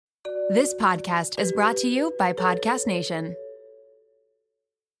This podcast is brought to you by Podcast Nation.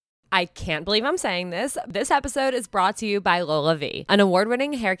 I can't believe I'm saying this. This episode is brought to you by Lola V, an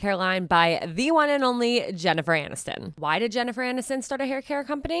award-winning hair care line by the one and only Jennifer Aniston. Why did Jennifer Aniston start a hair care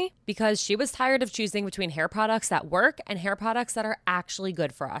company? Because she was tired of choosing between hair products that work and hair products that are actually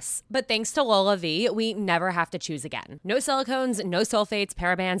good for us. But thanks to Lola V, we never have to choose again. No silicones, no sulfates,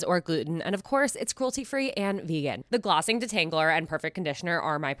 parabens, or gluten, and of course, it's cruelty-free and vegan. The Glossing Detangler and Perfect Conditioner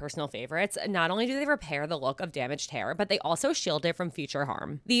are my personal favorites. Not only do they repair the look of damaged hair, but they also shield it from future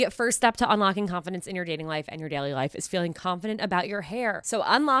harm. The first step to unlocking confidence in your dating life and your daily life is feeling confident about your hair. So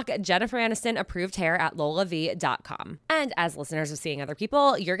unlock Jennifer Aniston approved hair at lolav.com. And as listeners of Seeing Other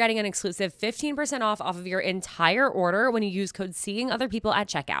People, you're getting an exclusive 15% off of your entire order when you use code Seeing Other People at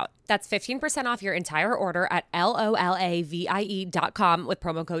checkout. That's 15% off your entire order at LOLAVIE.com with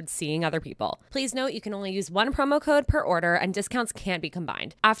promo code Seeing Other People. Please note you can only use one promo code per order and discounts can't be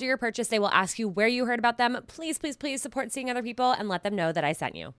combined. After your purchase, they will ask you where you heard about them. Please, please, please support Seeing Other People and let them know that I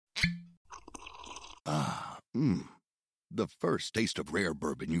sent you. The first taste of rare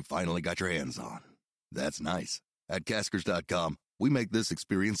bourbon you finally got your hands on. That's nice. At Caskers.com, we make this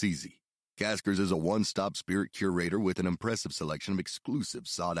experience easy. Caskers is a one-stop spirit curator with an impressive selection of exclusive,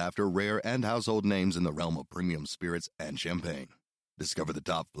 sought-after, rare, and household names in the realm of premium spirits and champagne. Discover the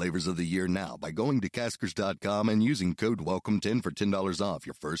top flavors of the year now by going to Caskers.com and using code WELCOME10 for $10 off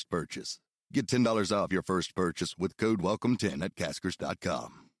your first purchase. Get $10 off your first purchase with code WELCOME10 at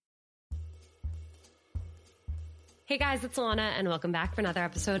Caskers.com. Hey guys, it's Alana, and welcome back for another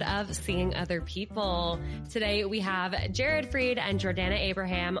episode of Seeing Other People. Today we have Jared Freed and Jordana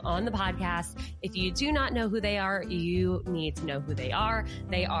Abraham on the podcast. If you do not know who they are, you need to know who they are.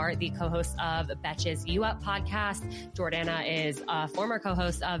 They are the co-hosts of Betches You Up podcast. Jordana is a former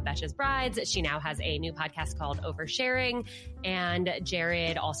co-host of Betches Brides. She now has a new podcast called Oversharing. And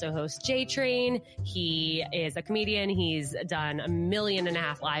Jared also hosts J Train. He is a comedian. He's done 1.5 million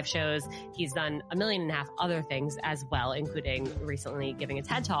live shows. He's done 1.5 million other things as well, including recently giving a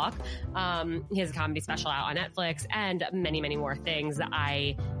TED Talk. He has a comedy special out on Netflix and many, many more things.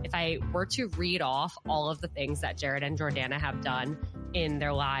 If I were to read off all of the things that Jared and Jordana have done in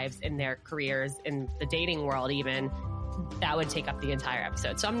their lives, in their careers, in the dating world even, that would take up the entire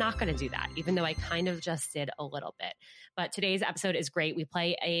episode. So I'm not going to do that, even though I kind of just did a little bit. But today's episode is great. We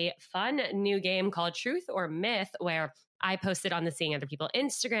play a fun new game called Truth or Myth, where I posted on the Seeing Other People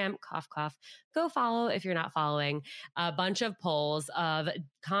Instagram, cough, cough, go follow if you're not following, a bunch of polls of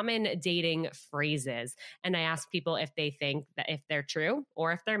common dating phrases. And I asked people if they think that if they're true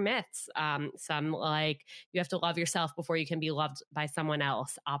or if they're myths. Some like, you have to love yourself before you can be loved by someone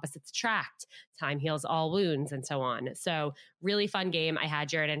else. Opposites attract. Time heals all wounds, and so on. So really fun game. I had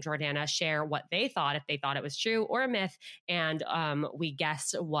Jared and Jordana share what they thought, if they thought it was true or a myth. And we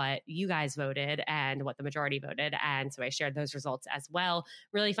guessed what you guys voted and what the majority voted. And so I shared those results as well.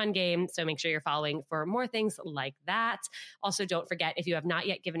 Really fun game. So make sure you're following for more things like that. Also, don't forget, if you have not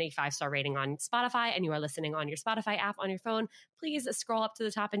yet given a 5-star rating on Spotify and you are listening on your Spotify app on your phone, please scroll up to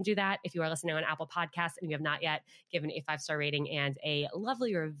the top and do that. If you are listening on Apple Podcasts and you have not yet given a 5-star rating and a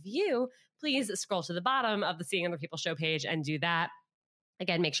lovely review, please scroll to the bottom of the Seeing Other People show page and do that.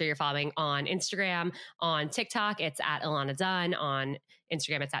 Again, make sure you're following on Instagram. On TikTok, it's at Ilana Dunn. On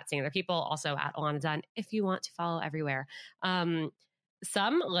Instagram, it's at Seeing Other People, also at Ilana Dunn, if you want to follow everywhere.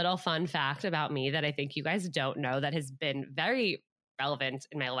 Some little fun fact about me that I think you guys don't know that has been very relevant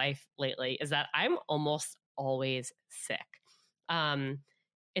in my life lately is that I'm almost always sick.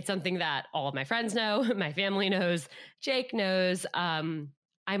 It's something that all of my friends know, my family knows, Jake knows. I'm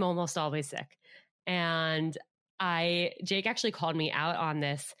almost always sick. And Jake actually called me out on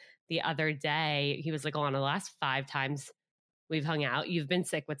this the other day. He was like, "On the last 5 times we've hung out, you've been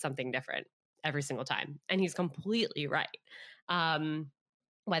sick with something different every single time." And he's completely right.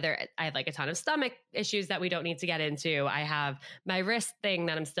 Whether I have like a ton of stomach issues that we don't need to get into. I have my wrist thing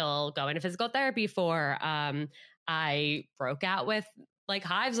that I'm still going to physical therapy for. I broke out with like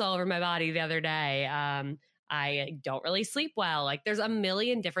hives all over my body the other day. I don't really sleep well. Like there's 1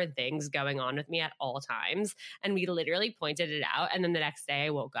 million different things going on with me at all times. And we literally pointed it out. And then the next day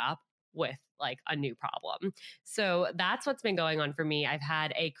I woke up with like a new problem. So that's what's been going on for me. I've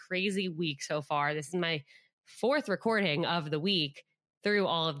had a crazy week so far. This is my 4th recording of the week through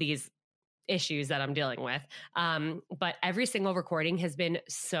all of these issues that I'm dealing with. But every single recording has been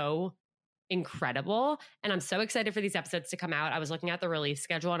so incredible. And I'm so excited for these episodes to come out. I was looking at the release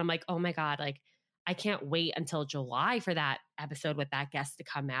schedule and I'm like, oh my God, like I can't wait until July for that episode with that guest to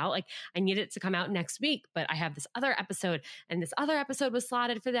come out. Like I need it to come out next week, but I have this other episode and this other episode was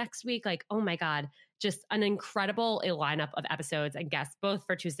slotted for next week. Like, oh my God, just an incredible lineup of episodes and guests, both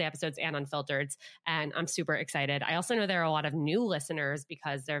for Tuesday episodes and Unfiltered. And I'm super excited. I also know there are a lot of new listeners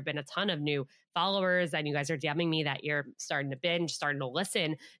because there have been a ton of new followers, and you guys are DMing me that you're starting to binge, starting to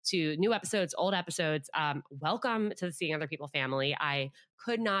listen to new episodes, old episodes. Welcome to the Seeing Other People family. I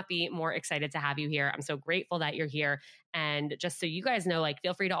could not be more excited to have you here. I'm so grateful that you're here. And just so you guys know, like,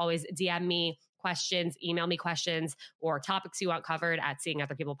 feel free to always DM me questions, email me questions or topics you want covered at Seeing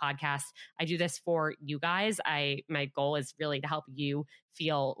Other People podcast. I do this for you guys. My goal is really to help you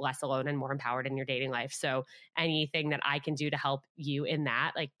feel less alone and more empowered in your dating life. So anything that I can do to help you in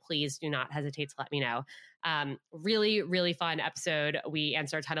that, like, please do not hesitate to let me know. Really, really fun episode. We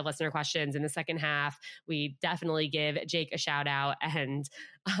answer a ton of listener questions in the second half. We definitely give Jake a shout out and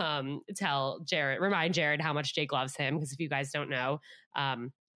remind Jared how much Jake loves him. Because if you guys don't know,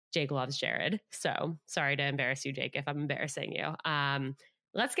 Jake loves Jared. So sorry to embarrass you, Jake, if I'm embarrassing you.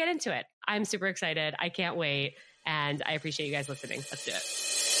 Let's get into it. I'm super excited. I can't wait. And I appreciate you guys listening. Let's do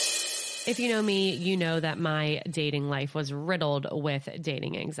it. If you know me, you know that my dating life was riddled with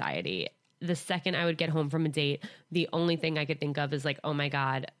dating anxiety. The second I would get home from a date, the only thing I could think of is like, oh my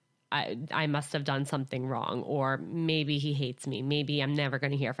God, I must have done something wrong, or maybe he hates me. Maybe I'm never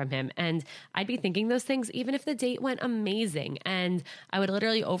going to hear from him. And I'd be thinking those things even if the date went amazing. And I would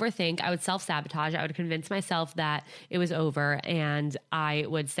literally overthink. I would self-sabotage. I would convince myself that it was over, and I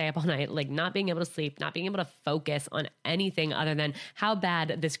would stay up all night, like not being able to sleep, not being able to focus on anything other than how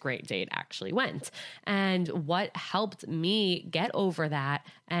bad this great date actually went. And what helped me get over that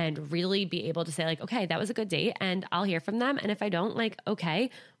and really be able to say like, okay, that was a good date and I'll hear from them. And if I don't, like, okay,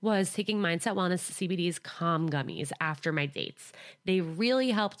 was taking Mindset Wellness CBD's Calm Gummies after my dates. They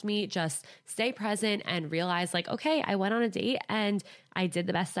really helped me just stay present and realize like, okay, I went on a date and I did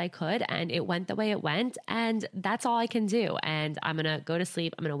the best I could and it went the way it went, and that's all I can do. And I'm going to go to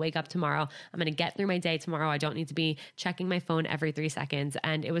sleep. I'm going to wake up tomorrow. I'm going to get through my day tomorrow. I don't need to be checking my phone every 3 seconds.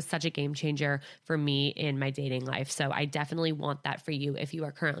 And it was such a game changer for me in my dating life. So I definitely want that for you. If you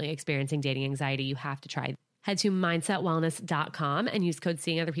are currently experiencing dating anxiety, you have to try. Head to mindsetwellness.com and use code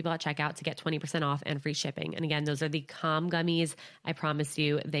Seeing Other People at checkout to get 20% off and free shipping. And again, those are the Calm Gummies. I promise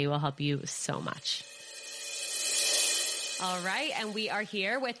you, they will help you so much. All right. And we are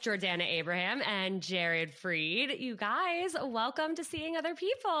here with Jordana Abraham and Jared Freed. You guys, welcome to Seeing Other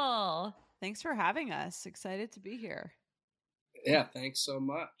People. Thanks for having us. Excited to be here. Yeah, thanks so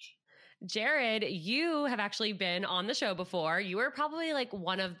much. Jared, you have actually been on the show before. You were probably like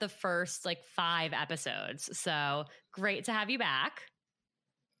one of the first like 5 episodes. So great to have you back.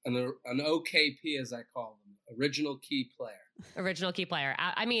 An OKP, as I call them, original key player. Original key player.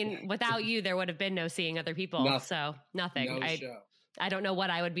 I mean, without you, there would have been no Seeing Other People. Nothing. So nothing. No show. I don't know what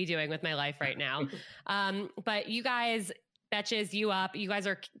I would be doing with my life right now. But you guys, Betches, you up. You guys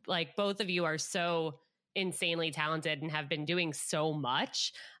are like, both of you are so insanely talented and have been doing so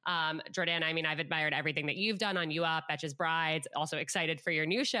much. Jordana, I mean, I've admired everything that you've done on You Up, Betches Brides. Also excited for your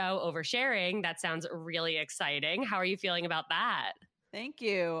new show, Oversharing. That sounds really exciting. How are you feeling about that? Thank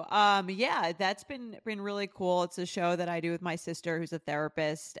you. Yeah, that's been really cool. It's a show that I do with my sister, who's a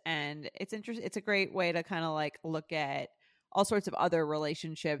therapist, and it's interesting. It's a great way to kind of like look at all sorts of other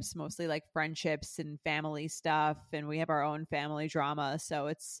relationships, mostly like friendships and family stuff. And we have our own family drama, so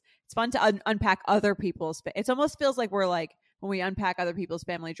it's fun to unpack other people's. It almost feels like we're like, when we unpack other people's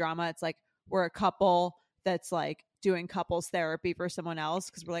family drama, it's like we're a couple that's like doing couples therapy for someone else,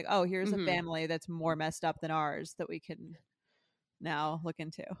 because we're like, oh, here's a family that's more messed up than ours that we can now look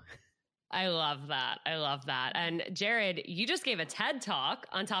into. I love that. I love that. And Jared, you just gave a TED talk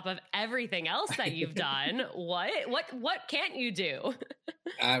on top of everything else that you've done. What can't you do?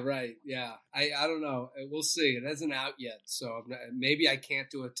 Right. Yeah. I don't know. We'll see. It hasn't out yet. So maybe I can't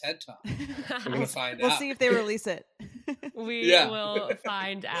do a TED talk. We're going to find out. We'll see if they release it. We will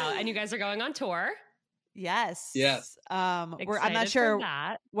find out. And you guys are going on tour. Yes. I'm not sure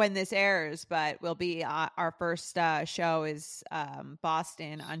when this airs, but we'll be our first show is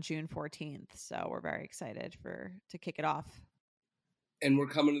Boston on June 14th. So we're very excited to kick it off. And we're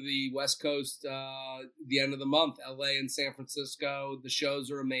coming to the West Coast the end of the month, LA and San Francisco. The shows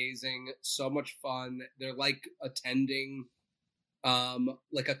are amazing. So much fun. They're like attending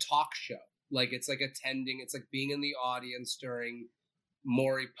like a talk show. Like it's like it's like being in the audience during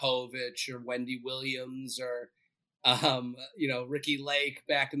Maury Povich or Wendy Williams or, Ricky Lake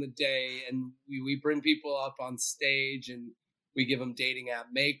back in the day. And we bring people up on stage and we give them dating app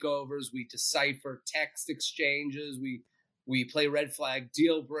makeovers. We decipher text exchanges. We play red flag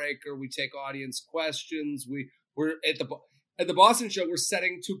deal breaker. We take audience questions. We're at the Boston show. We're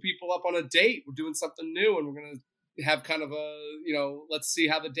setting 2 people up on a date. We're doing something new, and we're going to have kind of a, let's see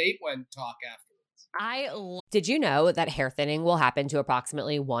how the date went talk afterwards. Did you know that hair thinning will happen to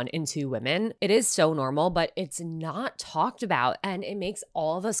approximately 1 in 2 women? It is so normal, but it's not talked about, and it makes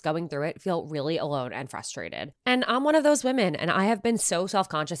all of us going through it feel really alone and frustrated. And I'm one of those women, and I have been so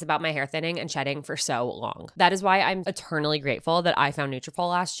self-conscious about my hair thinning and shedding for so long. That is why I'm eternally grateful that I found Nutrafol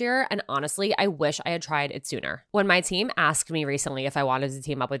last year, and honestly, I wish I had tried it sooner. When my team asked me recently if I wanted to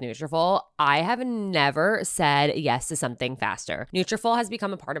team up with Nutrafol, I have never said yes to something faster. Nutrafol has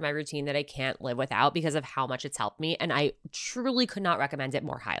become a part of my routine that I can't live without because of how much it's helped me, and I truly could not recommend it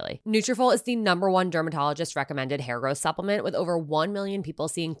more highly. Nutrafol is the #1 dermatologist recommended hair growth supplement, with over 1 million people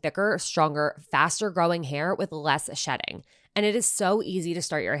seeing thicker, stronger, faster growing hair with less shedding. And it is so easy to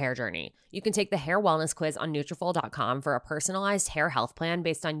start your hair journey. You can take the hair wellness quiz on Nutrafol.com for a personalized hair health plan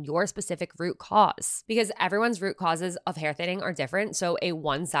based on your specific root cause. Because everyone's root causes of hair thinning are different, so a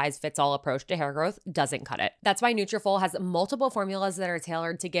one-size-fits-all approach to hair growth doesn't cut it. That's why Nutrafol has multiple formulas that are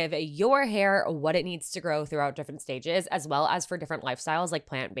tailored to give your hair what it needs to grow throughout different stages, as well as for different lifestyles like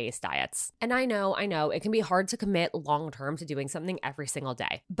plant-based diets. And I know, it can be hard to commit long-term to doing something every single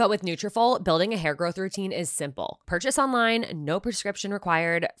day. But with Nutrafol, building a hair growth routine is simple. Purchase online, no prescription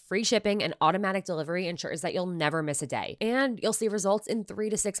required, free shipping, and automatic delivery ensures that you'll never miss a day. And you'll see results in 3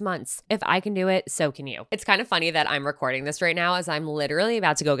 to 6 months. If I can do it, so can you. It's kind of funny that I'm recording this right now as I'm literally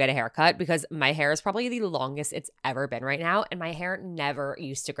about to go get a haircut because my hair is probably the longest it's ever been right now, and my hair never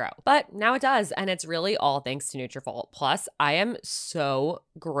used to grow. But now it does, and it's really all thanks to Nutrafol. Plus, I am so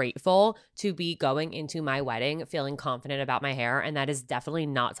grateful to be going into my wedding feeling confident about my hair, and that is definitely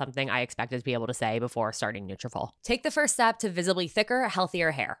not something I expected to be able to say before starting Nutrafol. Take the first step to visibly thicker,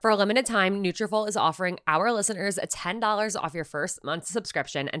 healthier hair. For a limited time, Nutrafol is offering our listeners $10 off your first month's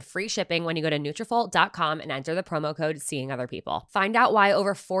subscription and free shipping when you go to Nutrafol.com and enter the promo code Seeing Other People. Find out why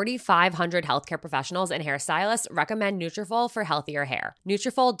over 4,500 healthcare professionals and hairstylists recommend Nutrafol for healthier hair.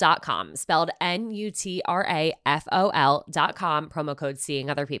 Nutrafol.com, spelled Nutrafol.com, promo code Seeing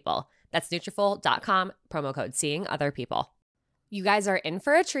Other People. That's Nutrafol.com, promo code Seeing Other People. You guys are in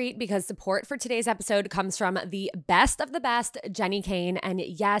for a treat because support for today's episode comes from the best of the best, Jenny Kane. And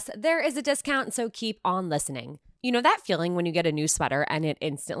yes, there is a discount, so keep on listening. You know that feeling when you get a new sweater and it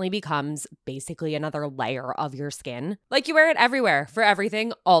instantly becomes basically another layer of your skin? Like you wear it everywhere, for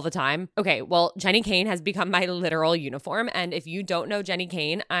everything, all the time. Okay, well, Jenny Kane has become my literal uniform. And if you don't know Jenny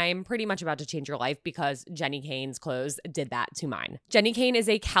Kane, I'm pretty much about to change your life because Jenny Kane's clothes did that to mine. Jenny Kane is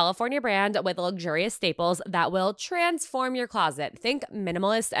a California brand with luxurious staples that will transform your closet. Think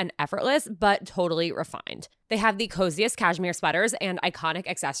minimalist and effortless, but totally refined. They have the coziest cashmere sweaters and iconic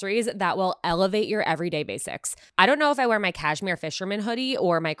accessories that will elevate your everyday basics. I don't know if I wear my cashmere fisherman hoodie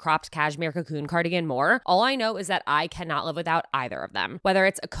or my cropped cashmere cocoon cardigan more. All I know is that I cannot live without either of them. Whether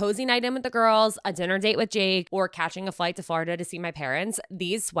it's a cozy night in with the girls, a dinner date with Jake, or catching a flight to Florida to see my parents,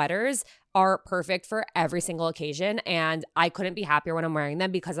 these sweaters are perfect for every single occasion, and I couldn't be happier when I'm wearing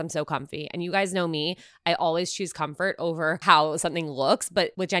them because I'm so comfy. And you guys know me, I always choose comfort over how something looks,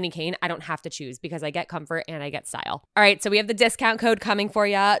 but with Jenny Kane, I don't have to choose because I get comfort and I get style. All right, so we have the discount code coming for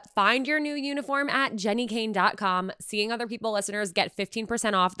you. Find your new uniform at jennykane.com. Seeing Other People listeners get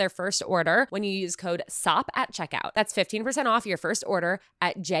 15% off their first order when you use code SOP at checkout. That's 15% off your first order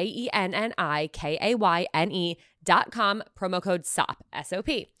at JENNIKAYNE.com, promo code SOP,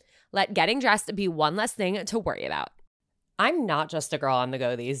 S-O-P. Let getting dressed be one less thing to worry about. I'm not just a girl on the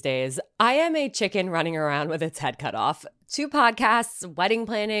go these days. I am a chicken running around with its head cut off. 2 podcasts, wedding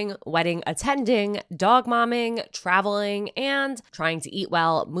planning, wedding attending, dog momming, traveling, and trying to eat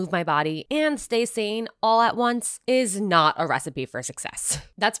well, move my body, and stay sane all at once is not a recipe for success.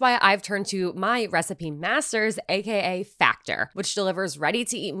 That's why I've turned to my recipe masters, aka Factor, which delivers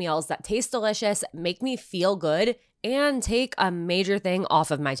ready-to-eat meals that taste delicious, make me feel good, and take a major thing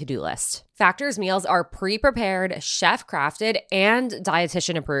off of my to-do list. Factor's meals are pre-prepared, chef-crafted, and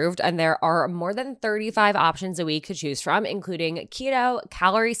dietitian approved, and there are more than 35 options a week to choose from, including keto,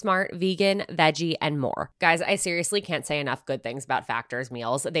 calorie smart, vegan, veggie, and more. Guys, I seriously can't say enough good things about Factor's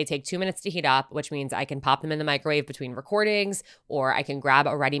meals. They take 2 minutes to heat up, which means I can pop them in the microwave between recordings, or I can grab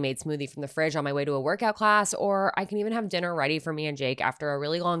a ready-made smoothie from the fridge on my way to a workout class, or I can even have dinner ready for me and Jake after a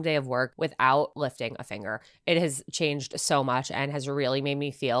really long day of work without lifting a finger. It has changed so much and has really made me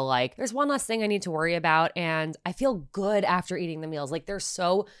feel like there's one less thing I need to worry about, and I feel good after eating the meals. Like, they're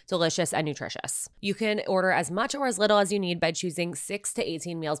so delicious and nutritious. You can order as much or as little as you need by choosing 6 to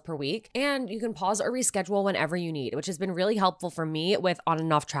 18 meals per week, and you can pause or reschedule whenever you need, which has been really helpful for me with on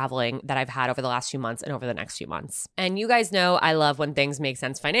and off traveling that I've had over the last few months and over the next few months. And you guys know I love when things make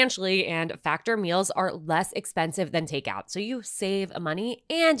sense financially, and Factor meals are less expensive than takeout, so you save money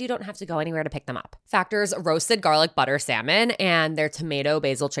and you don't have to go anywhere to pick them up. Factor's roasted garlic garlic butter salmon and their tomato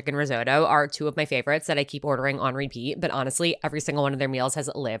basil chicken risotto are two of my favorites that I keep ordering on repeat. But honestly, every single one of their meals has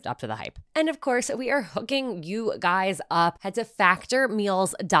lived up to the hype. And of course, we are hooking you guys up. Head to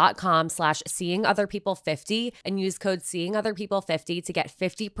factormeals.com/seeingotherpeople50 and use code seeingotherpeople50 to get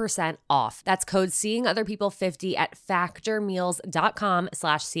 50% off. That's code seeingotherpeople50 at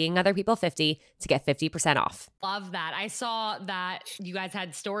factormeals.com/seeingotherpeople50 to get 50% off. Love that. I saw that you guys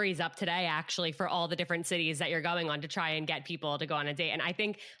had stories up today actually for all the different cities that you're going on to try and get people to go on a date. And I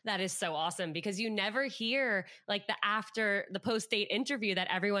think that is so awesome because you never hear like the post-date interview that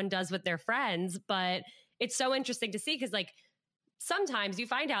everyone does with their friends, but it's so interesting to see because like sometimes you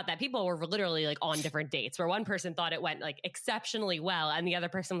find out that people were literally like on different dates where one person thought it went like exceptionally well and the other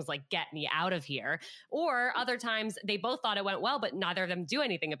person was like, get me out of here. Or other times they both thought it went well, but neither of them do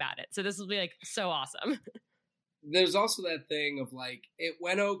anything about it. So this will be like so awesome. There's also that thing of like, it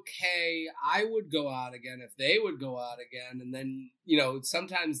went okay. I would go out again if they would go out again. And then,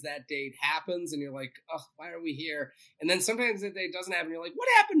 sometimes that date happens and you're like, oh, why are we here? And then sometimes that date doesn't happen. You're like, what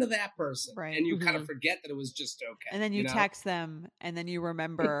happened to that person? Right. And you kind of forget that it was just okay. And then you text them and then you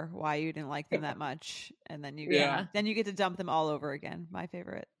remember why you didn't like them that much. And then you get to dump them all over again. My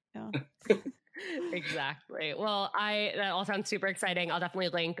favorite. Yeah. Exactly. Well, that all sounds super exciting. I'll definitely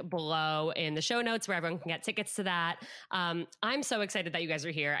link below in the show notes where everyone can get tickets to that. I'm so excited that you guys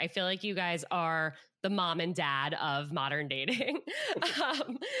are here. I feel like you guys are the mom and dad of modern dating.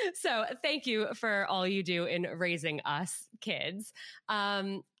 So thank you for all you do in raising us kids.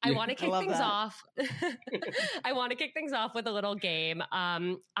 I want to kick things off. I want to kick things off with a little game.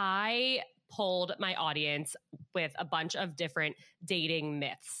 I polled my audience with a bunch of different dating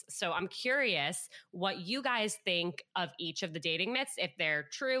myths. So I'm curious what you guys think of each of the dating myths, if they're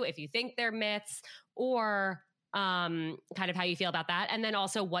true, if you think they're myths, or kind of how you feel about that. And then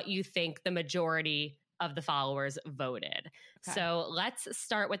also what you think the majority of the followers voted. Okay. So let's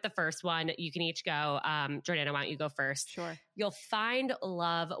start with the first one. You can each go. Jordana, why don't you go first? Sure. You'll find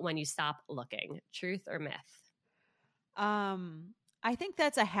love when you stop looking. Truth or myth? I think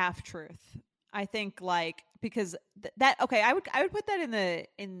that's a half truth. I think because I would put that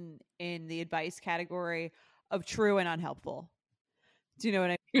in the advice category of true and unhelpful. Do you know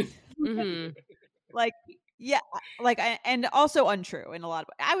what I mean? Mm-hmm. And also untrue in a lot of.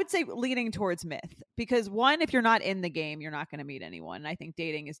 I would say leaning towards myth because one, if you're not in the game, you're not going to meet anyone. And I think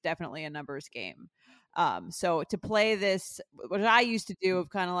dating is definitely a numbers game. So to play this, what I used to do of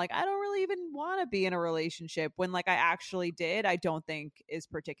kind of like, I don't really even want to be in a relationship when like I actually did, I don't think is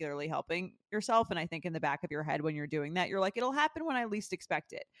particularly helping yourself. And I think in the back of your head, when you're doing that, you're like, it'll happen when I least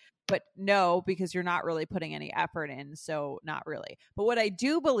expect it. But no, because you're not really putting any effort in. So not really. But what I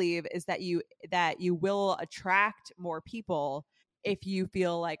do believe is that you will attract more people if you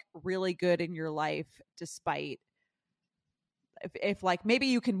feel like really good in your life, despite if like maybe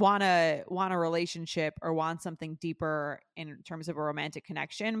you can want a relationship or want something deeper in terms of a romantic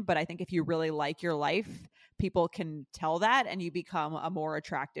connection. But I think if you really like your life, people can tell that and you become a more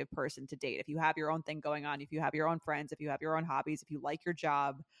attractive person to date. If you have your own thing going on, if you have your own friends, if you have your own hobbies, if you like your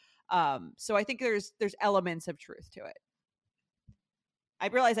job. So I think there's elements of truth to it. I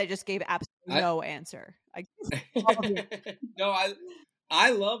realize I just gave absolutely no answer. No,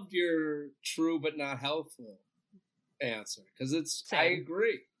 I loved your true but not helpful answer because I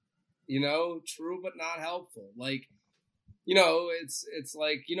agree, true but not helpful. Like, it's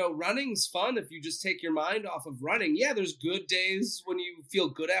like, running's fun if you just take your mind off of running. Yeah, there's good days when you feel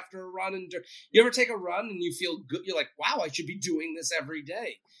good after a run, and you ever take a run and you feel good? You're like, wow, I should be doing this every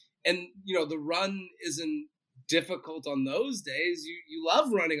day. And the run isn't difficult on those days. You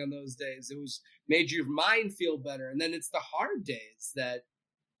love running on those days. It was made your mind feel better. And then it's the hard days that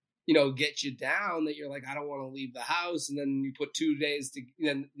get you down, that you're like, I don't want to leave the house. And then you put 2 days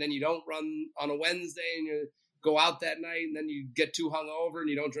then you don't run on a Wednesday and you go out that night, and then you get too hungover and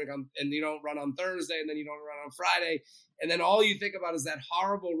you don't and you don't run on Thursday, and then you don't run on Friday. And then all you think about is that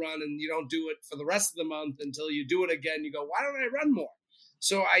horrible run, and you don't do it for the rest of the month until you do it again. You go, why don't I run more?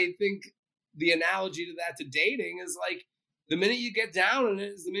 So I think the analogy to that to dating is like, the minute you get down on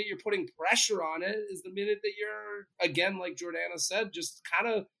it is the minute you're putting pressure on it, is the minute that you're, again, like Jordana said, just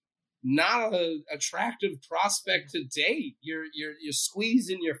kind of not an attractive prospect to date. You're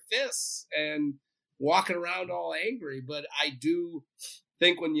squeezing your fists and walking around all angry. But I do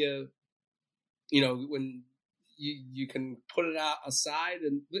think when when you can put it out aside,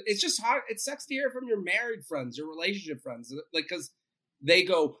 and it's just hard. It sucks to hear from your married friends, your relationship friends, like, because they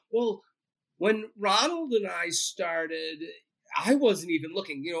go, well, when Ronald and I started, I wasn't even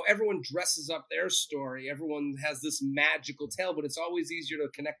looking. Everyone dresses up their story. Everyone has this magical tale, but it's always easier to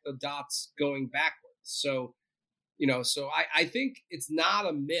connect the dots going backwards. So So I think it's not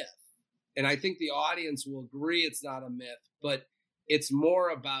a myth. And I think the audience will agree it's not a myth, but it's more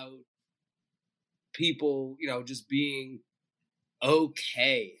about people, just being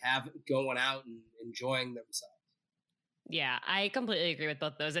okay, going out and enjoying themselves. Yeah, I completely agree with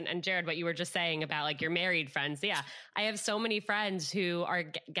both those. And Jared, what you were just saying about like your married friends. Yeah, I have so many friends who are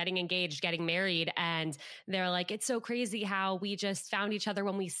getting engaged, getting married, and they're like, it's so crazy how we just found each other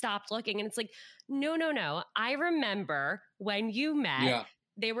when we stopped looking. And it's like, no. I remember when you met. Yeah.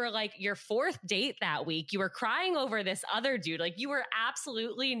 They were like your fourth date that week. You were crying over this other dude. Like you were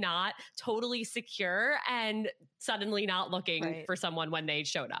absolutely not totally secure and suddenly not looking for someone when they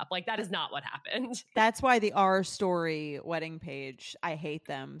showed up. Like that is not what happened. That's why the R Story wedding page, I hate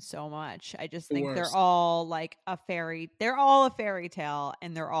them so much. I just think they're Worst. all like they're all a fairy tale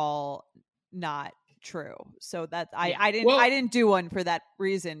and they're all not true. So that I didn't do one for that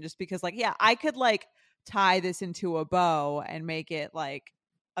reason, just because like, yeah, I could like tie this into a bow and make it like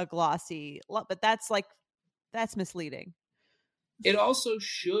a glossy, but that's misleading. It also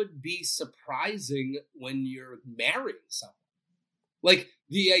should be surprising when you're marrying someone. Like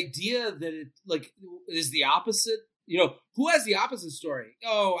the idea that it like is the opposite. Who has the opposite story?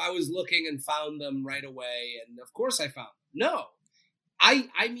 Oh, I was looking and found them right away, and of course I found them. No,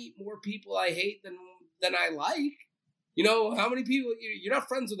 I meet more people I hate than I like. How many people? You're not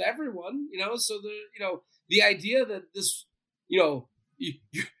friends with everyone. So the idea that this,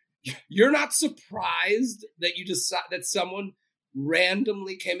 you're not surprised that you decide that someone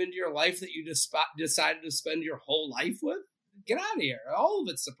randomly came into your life that you decided to spend your whole life with. Get out of here. All of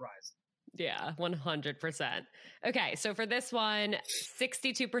it's surprising. Yeah, 100%. Okay, so for this one,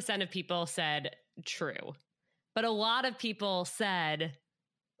 62% of people said true. But a lot of people said,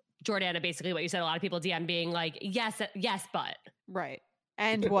 Jordana, basically what you said, a lot of people DM being like, yes, but. Right.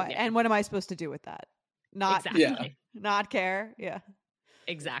 And what? Yeah. And what am I supposed to do with that? Not exactly. Not care. Yeah.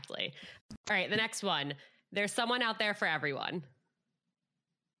 Exactly. All right, the next one. There's someone out there for everyone.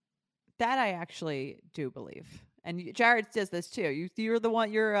 That I actually do believe. And Jared does this too. You're the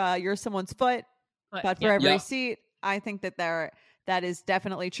one. You're someone's foot, but for every seat. I think that is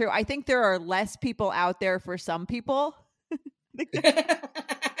definitely true. I think there are less people out there for some people,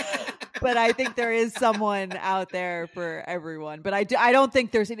 but I think there is someone out there for everyone. But I don't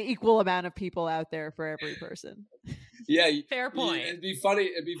think there's an equal amount of people out there for every person. Yeah, fair point. It'd be funny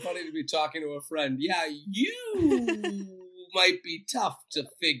to be talking to a friend. Yeah, you might be tough to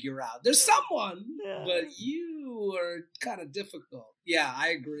figure out. There's someone, but you are kind of difficult. Yeah, I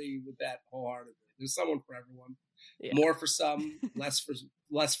agree with that wholeheartedly. There's someone for everyone. Yeah. More for some, less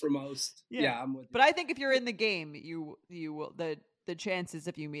for most. Yeah, I'm with you. But I think if you're in the game, you will the chances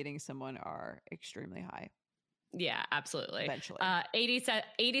of you meeting someone are extremely high. Yeah, absolutely. Eventually.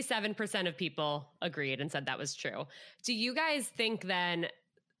 87% of people agreed and said that was true. Do you guys think then,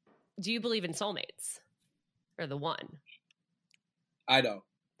 do you believe in soulmates or the one? I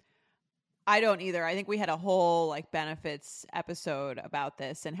don't either. I think we had a whole like benefits episode about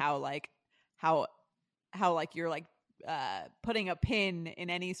this and how you're like putting a pin in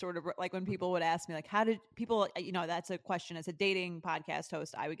any sort of like when people would ask me like, how did people, that's a question as a dating podcast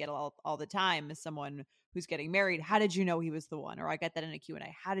host I would get all the time as someone who's getting married. How did you know he was the one? Or I get that in a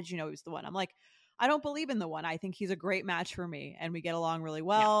Q&A. How did you know he was the one? I'm like, I don't believe in the one. I think he's a great match for me and we get along really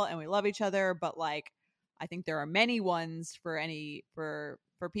well and we love each other. But like, I think there are many ones for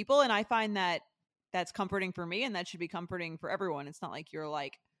people. And I find that that's comforting for me and that should be comforting for everyone. It's not like you're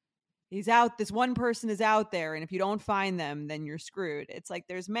like, this one person is out there and if you don't find them, then you're screwed. It's like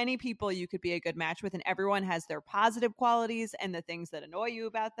there's many people you could be a good match with and everyone has their positive qualities and the things that annoy you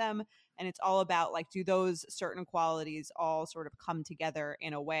about them. And it's all about like, do those certain qualities all sort of come together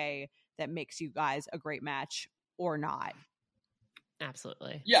in a way that makes you guys a great match or not?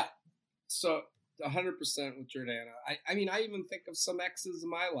 Absolutely. Yeah. So 100% with Jordana. I mean, I even think of some exes in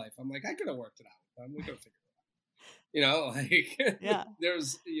my life. I'm like, I could have worked it out with them. We could have figured it out.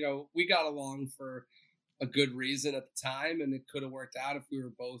 There's, we got along for a good reason at the time, and it could have worked out if we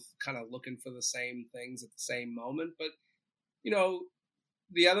were both kind of looking for the same things at the same moment. But,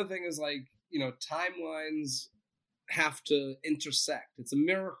 the other thing is like, timelines have to intersect. It's a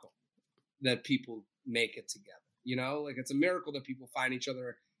miracle that people make it together, like it's a miracle that people find each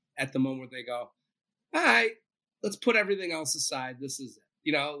other at the moment where they go, all right, let's put everything else aside. This is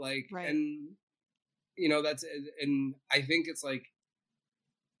it, right. And, that's, and I think it's like,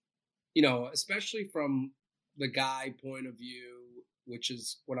 especially from the guy point of view, which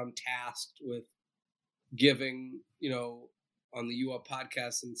is what I'm tasked with giving, on the UL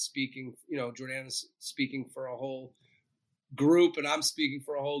podcast and speaking, Jordana's speaking for a whole group and I'm speaking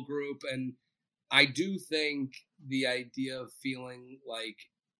for a whole group. And I do think the idea of feeling like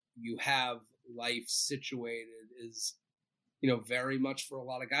you have life situated is, very much for a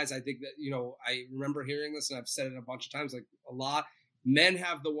lot of guys. I think that, I remember hearing this and I've said it a bunch of times, like a lot, men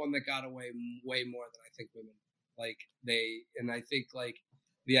have the one that got away way more than I think women. Like and I think like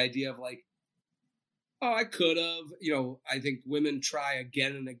the idea of like, oh, I could have, I think women try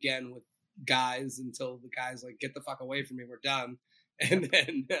again and again with guys until the guys like, get the fuck away from me, we're done. And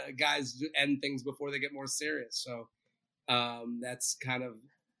then guys end things before they get more serious. So that's kind of,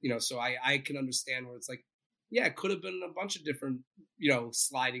 so I can understand where it's like, yeah, it could have been a bunch of different,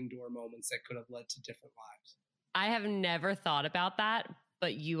 sliding door moments that could have led to different lives. I have never thought about that,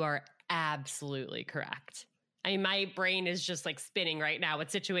 but you are absolutely correct. I mean, my brain is just like spinning right now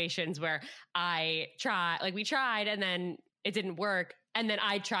with situations where we tried and then it didn't work. And then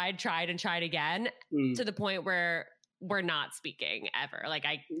I tried again to the point where we're not speaking ever. Like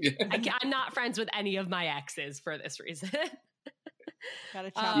I'm not friends with any of my exes for this reason. Gotta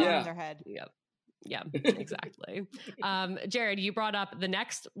chop on their head. Yep. Yeah, exactly. Jared, you brought up the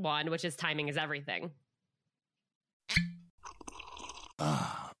next one, which is timing is everything.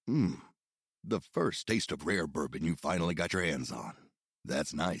 The first taste of rare bourbon you finally got your hands on.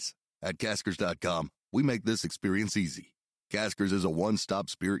 That's nice. At Caskers.com, we make this experience easy. Caskers is a one-stop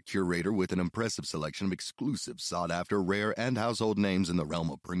spirit curator with an impressive selection of exclusive, sought-after, rare, and household names in the realm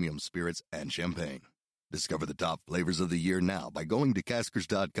of premium spirits and champagne. Discover the top flavors of the year now by going to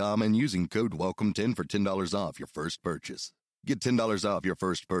Caskers.com and using code WELCOME10 for $10 off your first purchase. Get $10 off your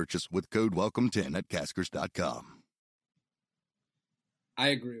first purchase with code WELCOME10 at Caskers.com. I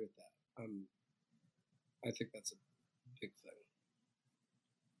agree with that. I think that's a big thing.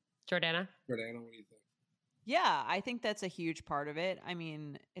 Jordana, what do you think? Yeah, I think that's a huge part of it. I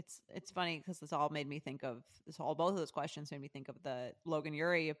mean, it's funny because this all made me think of both of those questions made me think of the Logan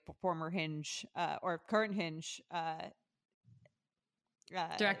Ury, former Hinge or current Hinge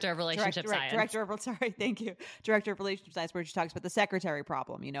director of relationship science. Director of relationship science, where she talks about the secretary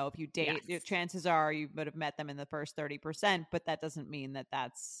problem. If you date, chances are you would have met them in the first 30%, but that doesn't mean that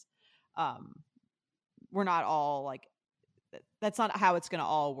that's we're not all like, that's not how it's going to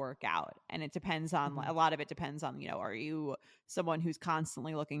all work out. And it depends on, a lot of it depends on, are you someone who's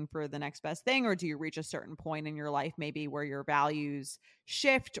constantly looking for the next best thing, or do you reach a certain point in your life maybe where your values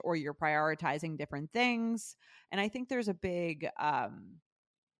shift or you're prioritizing different things? And I think there's a big,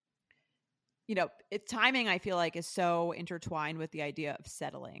 timing, I feel like, is so intertwined with the idea of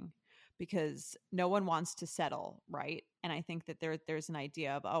settling, because no one wants to settle, right? And I think that there's an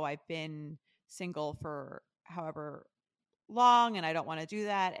idea of, oh, I've been single for however long and I don't want to do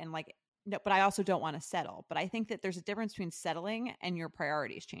that, and like, no, but I also don't want to settle. But I think that there's a difference between settling and your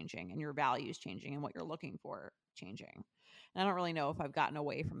priorities changing and your values changing and what you're looking for changing. And I don't really know if I've gotten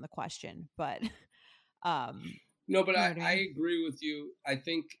away from the question, but no, but I agree with you. I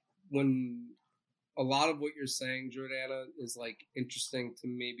think when a lot of what you're saying, Jordana, is like interesting to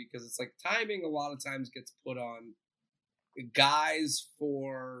me, because it's like timing a lot of times gets put on guys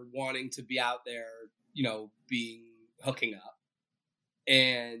for wanting to be out there, hooking up,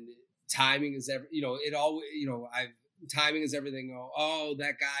 and timing is timing is everything. Oh,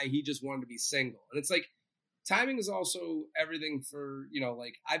 that guy, he just wanted to be single. And it's like, timing is also everything for,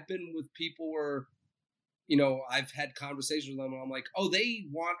 like, I've been with people where, I've had conversations with them and I'm like, oh, they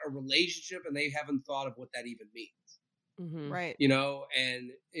want a relationship and they haven't thought of what that even means. Mm-hmm. Right.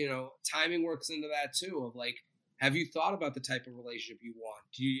 And, timing works into that too, of like, have you thought about the type of relationship you want?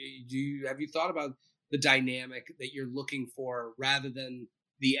 Have you thought about the dynamic that you're looking for, rather than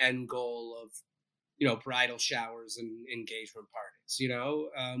the end goal of, bridal showers and engagement parties?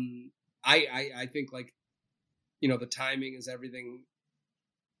 I think, like, the timing is everything,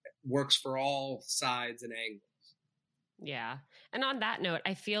 works for all sides and angles. Yeah. And on that note,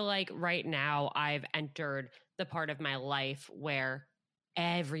 I feel like right now I've entered the part of my life where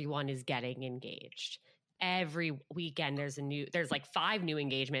everyone is getting engaged. Every weekend there's like 5 new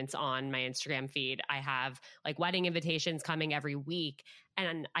engagements on my Instagram feed. I have like wedding invitations coming every week.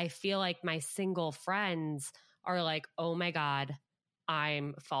 And I feel like my single friends are like, oh my God,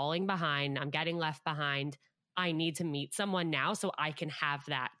 I'm falling behind. I'm getting left behind. I need to meet someone now so I can have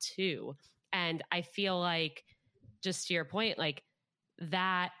that too. And I feel like, just to your point, like,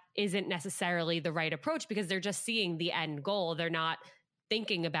 that isn't necessarily the right approach, because they're just seeing the end goal. They're not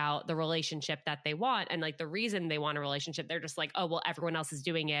thinking about the relationship that they want. And like, the reason they want a relationship, they're just like, oh, well, everyone else is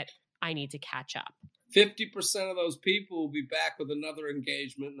doing it, I need to catch up. 50% of those people will be back with another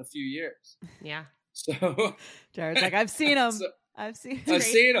engagement in a few years. Yeah. So Jared's like, I've seen them. I've seen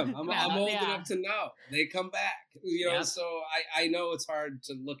them. I'm old enough to know. They come back. So I know it's hard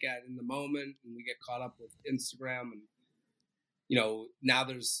to look at in the moment, and we get caught up with Instagram, and now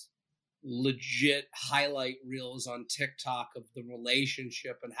there's legit highlight reels on TikTok of the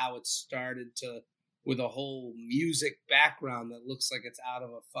relationship and how it started with a whole music background that looks like it's out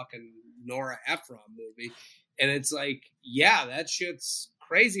of a fucking Nora Ephron movie. And it's like, yeah, that shit's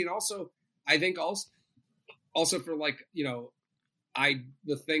crazy. And also, I think also for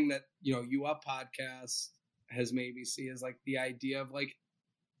the thing that, You Up podcast has made me see is like the idea of like,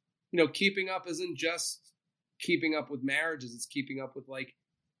 keeping up isn't just keeping up with marriages. It's keeping up with like,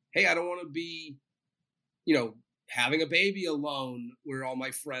 hey, I don't want to be, having a baby alone where all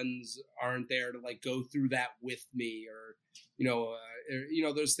my friends aren't there to like go through that with me, or,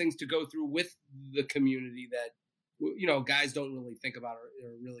 there's things to go through with the community that, guys don't really think about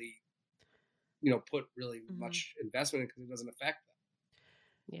or really, put really much investment in because it doesn't affect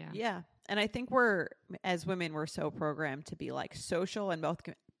them. Yeah. Yeah. And I think as women, we're so programmed to be like social, and both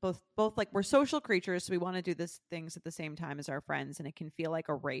like we're social creatures. So we want to do these things at the same time as our friends, and it can feel like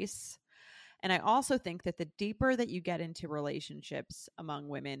a race. And I also think that the deeper that you get into relationships among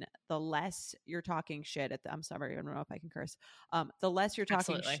women, the less you're talking shit I'm sorry, I don't know if I can curse. The less you're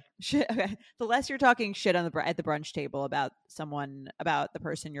talking shit. Okay. The less you're talking shit at the brunch table about the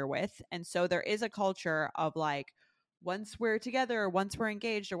person you're with. And so there is a culture of like, once we're together, or once we're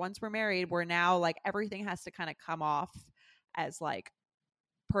engaged, or once we're married, we're now like everything has to kind of come off as like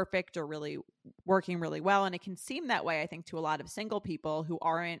perfect or really working really well. And it can seem that way, I think, to a lot of single people who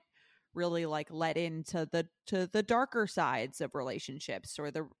aren't really like let into the darker sides of relationships, or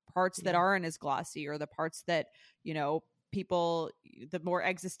the parts that aren't as glossy, or the parts that, the more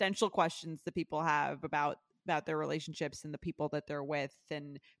existential questions that people have about their relationships and the people that they're with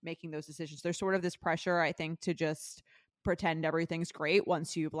and making those decisions. There's sort of this pressure, I think, to just pretend everything's great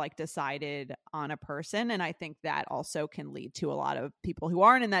once you've like decided on a person. And I think that also can lead to a lot of people who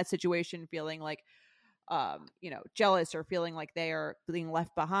aren't in that situation feeling like, jealous, or feeling like they are being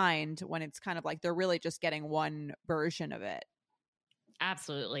left behind, when it's kind of like they're really just getting one version of it.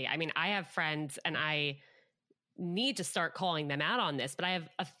 Absolutely. I mean, I have friends, and I need to start calling them out on this, but I have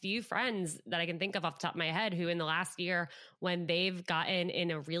a few friends that I can think of off the top of my head who in the last year, when they've gotten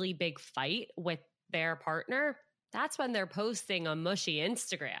in a really big fight with their partner, that's when they're posting a mushy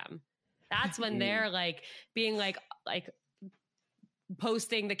Instagram. That's when they're like being like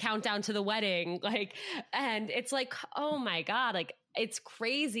posting the countdown to the wedding, like, and it's like, oh my God, like it's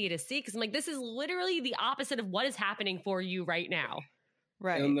crazy to see, because I'm like, this is literally the opposite of what is happening for you right now.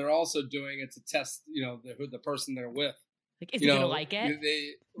 Right. And they're also doing it to test, the person they're with. Like, is he gonna like it?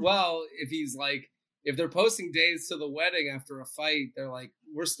 If they're posting days to the wedding after a fight, they're like,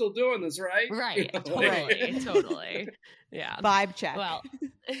 we're still doing this, right? Right. Totally. Yeah. Vibe check. Well,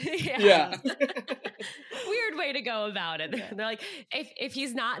 yeah. Weird way to go about it. They're like, if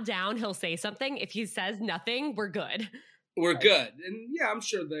he's not down, he'll say something. If he says nothing, we're good. We're good. And yeah, I'm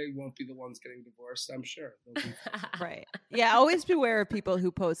sure they won't be the ones getting divorced. I'm sure. Right. Yeah. Always beware of people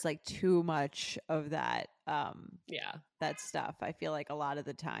who post like too much of that. That stuff. I feel like a lot of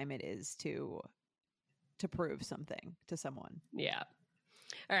the time it is to prove something to someone. Yeah.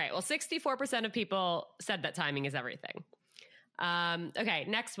 All right. Well, 64% of people said that timing is everything. Okay.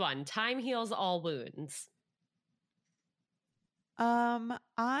 Next one. Time heals all wounds.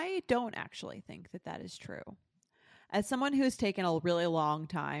 I don't actually think that is true. As someone who's taken a really long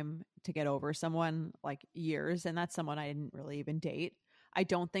time to get over someone, like years, and that's someone I didn't really even date, I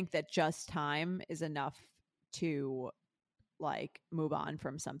don't think that just time is enough to like move on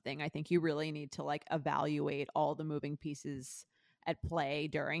from something. I think you really need to like evaluate all the moving pieces at play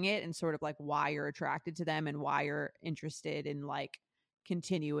during it, and sort of like why you're attracted to them and why you're interested in like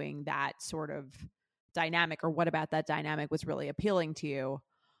continuing that sort of dynamic, or what about that dynamic was really appealing to you.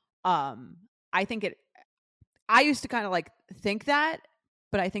 I used to kind of like think that,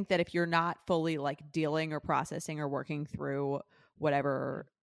 but I think that if you're not fully like dealing or processing or working through whatever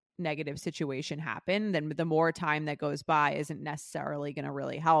negative situation happened, then the more time that goes by isn't necessarily going to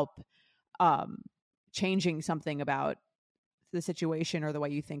really help changing something about the situation or the way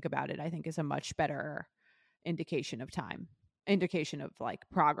you think about it. I think is a much better indication of like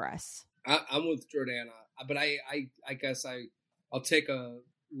progress. I'm with Jordana, but I guess I'll take a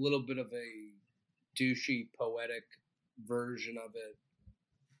little bit of a douchey poetic version of it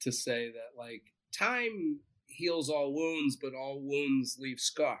to say that like time heals all wounds, but all wounds leave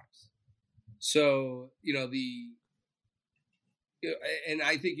scars. So, and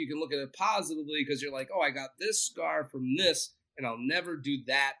I think you can look at it positively, because you're like, oh, I got this scar from this, and I'll never do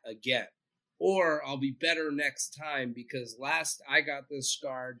that again. or I'll be better next time because last I got this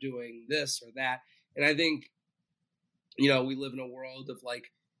scar doing this or that. And I think, we live in a world of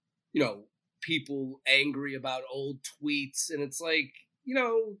like, people angry about old tweets, and it's like,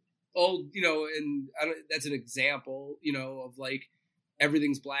 old, and that's an example, of like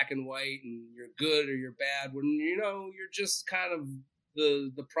everything's black and white and you're good or you're bad when, you're just kind of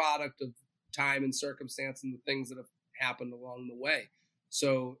the product of time and circumstance and the things that have happened along the way.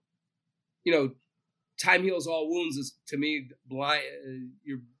 So, time heals all wounds is, to me,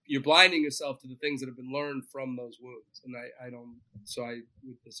 you're blinding yourself to the things that have been learned from those wounds. And I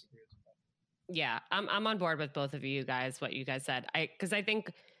would disagree with that. Yeah, I'm on board with both of you guys, what you guys said. Because I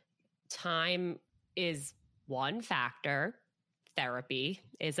think time is one factor. Therapy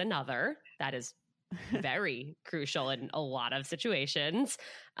is another. That is very crucial in a lot of situations.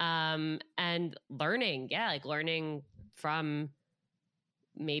 And learning, like learning from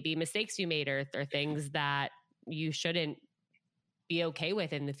maybe mistakes you made or things that you shouldn't be okay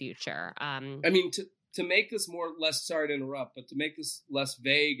with in the future. I mean, to make this less, sorry to interrupt, but to make this less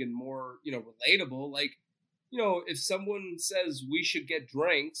vague and more, relatable, like, if someone says we should get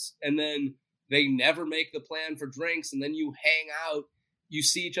drinks and then they never make the plan for drinks and then you hang out, you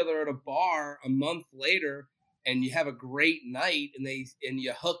see each other at a bar a month later and you have a great night and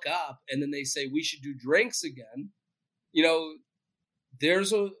you hook up and then they say we should do drinks again,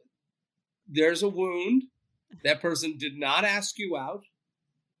 there's a wound. That person did not ask you out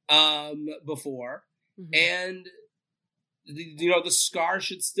before. Mm-hmm. And the scar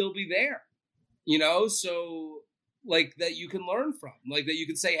should still be there, so like that you can learn from, like that you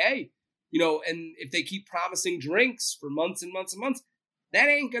can say, hey, and if they keep promising drinks for months and months and months, that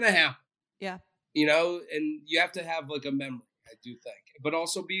ain't gonna happen. Yeah. And you have to have like a memory, I do think, but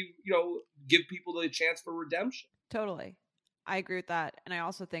also give people the chance for redemption. Totally. I agree with that. And I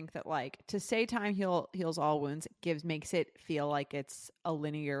also think that like to say time heals all wounds makes it feel like it's a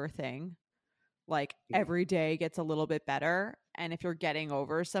linear thing. Like every day gets a little bit better. And if you're getting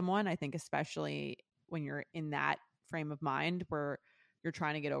over someone, I think especially when you're in that frame of mind where you're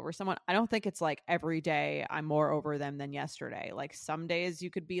trying to get over someone, I don't think it's like every day I'm more over them than yesterday. Like some days you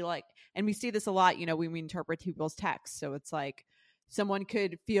could be like, and we see this a lot, when we interpret people's texts. So it's like someone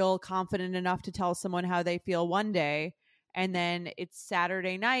could feel confident enough to tell someone how they feel one day, and then it's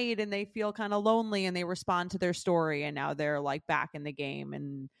Saturday night and they feel kind of lonely and they respond to their story and now they're like back in the game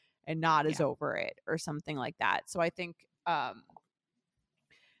and not as over it or something like that. So I think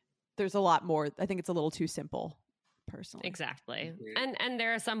there's a lot more. I think it's a little too simple, personally. Exactly. And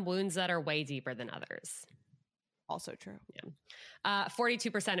there are some wounds that are way deeper than others. Also true. Yeah.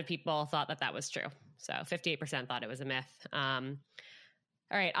 42% of people thought that was true. So 58% thought it was a myth. All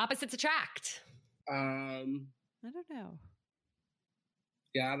right. Opposites attract. I don't know.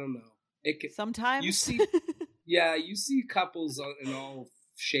 Yeah, I don't know. Sometimes you see, you see couples in all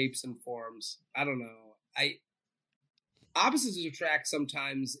shapes and forms. I don't know. Opposites attract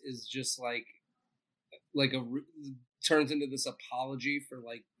sometimes is just like turns into this apology for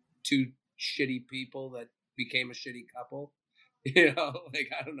like two shitty people that became a shitty couple. Like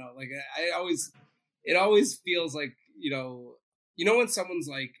I don't know. Like it always feels like when someone's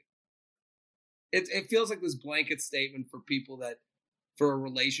like. It feels like this blanket statement for a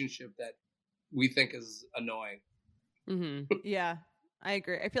relationship that we think is annoying. Mm-hmm. Yeah, I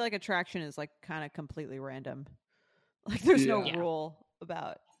agree. I feel like attraction is like kind of completely random. Like there's no rule for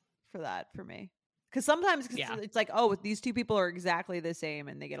that for me. Because sometimes it's like, oh, these two people are exactly the same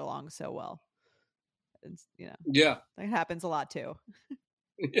and they get along so well. It's, that happens a lot too.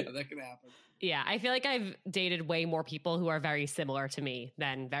 Yeah, that can happen. Yeah, I feel like I've dated way more people who are very similar to me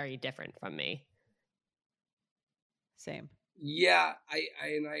than very different from me. Same. Yeah,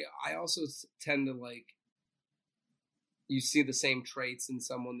 I also tend to like, you see the same traits in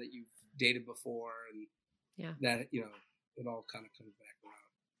someone that you've dated before, and that it all kind of comes back around.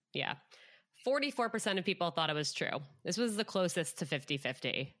 Yeah, 44% of people thought it was true. This was the closest to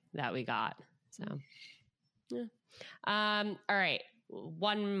 50-50 that we got. So, yeah. All right,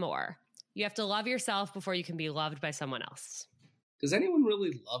 one more. You have to love yourself before you can be loved by someone else. Does anyone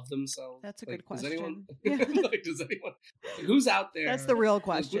really love themselves? That's a good question. Does anyone who's out there? That's the real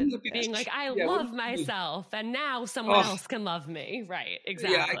question. Being like, I love myself and now someone else can love me. Right.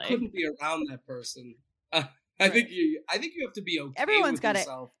 Exactly. Yeah, I couldn't be around that person. I think you have to be okay. Everyone's got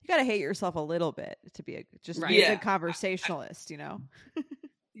yourself. You got to hate yourself a little bit to be a good conversationalist,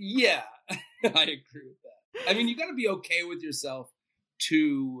 Yeah, I agree with that. I mean, you got to be okay with yourself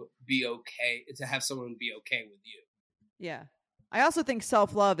to be okay, to have someone be okay with you. Yeah. I also think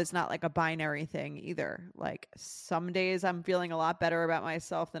self-love is not like a binary thing either. Like some days I'm feeling a lot better about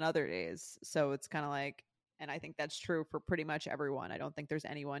myself than other days. So it's kind of like, and I think that's true for pretty much everyone. I don't think there's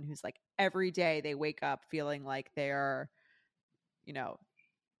anyone who's like every day they wake up feeling like they're, you know,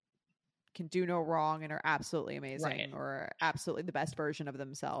 can do no wrong and are absolutely amazing Right. or absolutely the best version of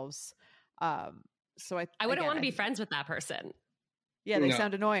themselves. So I wouldn't want to be friends with that person. Yeah, they No.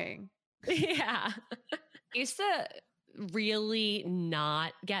 sound annoying. Yeah. I used to really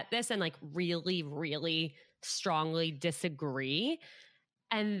not get this and like really, really strongly disagree.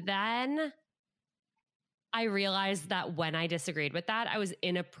 And then I realized that when I disagreed with that, I was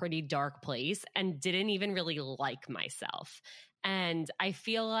in a pretty dark place and didn't even really like myself. And I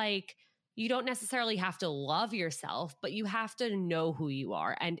feel like you don't necessarily have to love yourself, but you have to know who you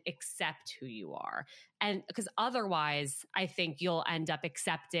are and accept who you are. And because otherwise, I think you'll end up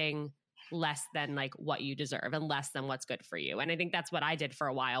accepting less than like what you deserve and less than what's good for you. And I think that's what I did for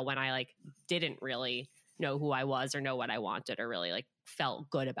a while when I like didn't really know who I was or know what I wanted or really like felt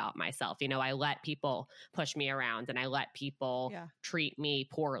good about myself. You know, I let people push me around and I let people treat me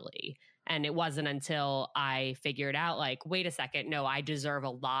poorly. And it wasn't until I figured out like, wait a second, no, I deserve a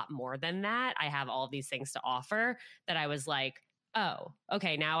lot more than that. I have all these things to offer that I was like, oh,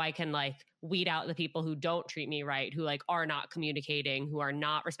 okay, now I can like weed out the people who don't treat me right, who like are not communicating, who are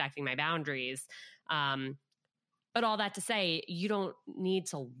not respecting my boundaries. But all that to say, you don't need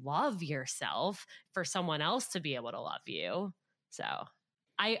to love yourself for someone else to be able to love you. So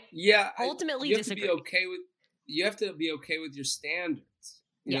I ultimately you have disagree. You have to be okay with your standards,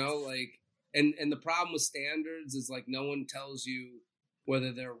 you know, like, and the problem with standards is like, no one tells you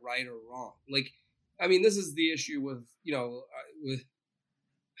whether they're right or wrong. Like, I mean, this is the issue with, you know,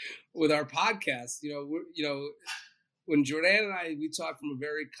 with our podcast, when Jordana and I, we talk from a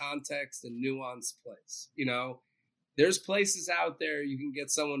very context and nuanced place, you know, there's places out there you can get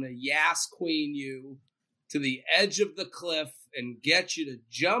someone to yas queen you to the edge of the cliff and get you to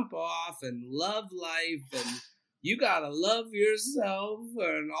jump off and love life and you gotta love yourself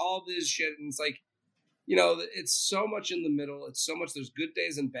and all this shit. And it's like, you know, it's so much in the middle. It's so much, there's good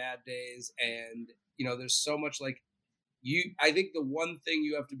days and bad days. And, you know, there's so much like I think the one thing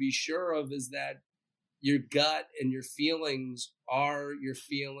you have to be sure of is that your gut and your feelings are your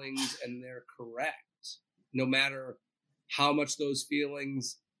feelings and they're correct. No matter how much those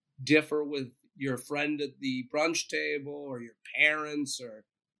feelings differ with your friend at the brunch table or your parents or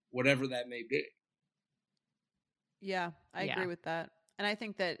whatever that may be. Yeah, I agree with that. And I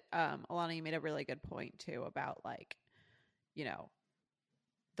think that, Alana, you made a really good point too about like, you know,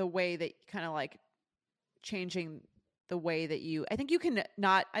 the way that kind of like changing the way that I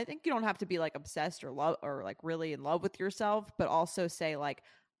think you don't have to be like obsessed or love or like really in love with yourself, but also say like,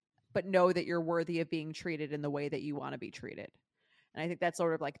 but know that you're worthy of being treated in the way that you want to be treated. And I think that's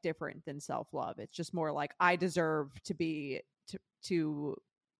sort of like different than self-love. It's just more like I deserve to be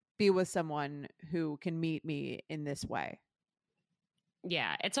with someone who can meet me in this way.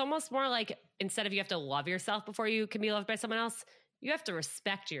 Yeah, it's almost more like instead of you have to love yourself before you can be loved by someone else, you have to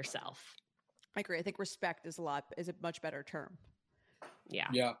respect yourself. I agree. I think respect is a much better term.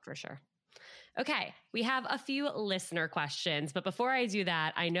 Yeah, for sure. Okay, we have a few listener questions, but before I do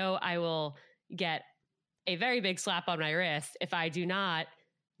that, I know I will get a very big slap on my wrist if I do not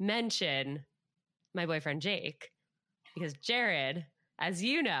mention my boyfriend Jake, because Jared, as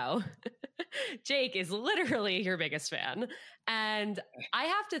you know, Jake is literally your biggest fan, and I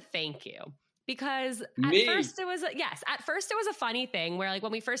have to thank you because at first it was a funny thing where like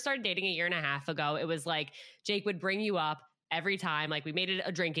when we first started dating a year and a half ago, it was like Jake would bring you up every time, like we made it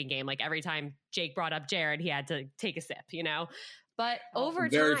a drinking game. Like every time Jake brought up Jared, he had to take a sip, you know? But over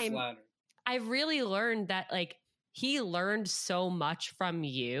time, I've really learned that like he learned so much from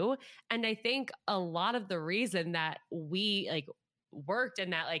you. And I think a lot of the reason that we like worked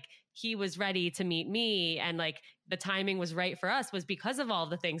and that like he was ready to meet me and like the timing was right for us was because of all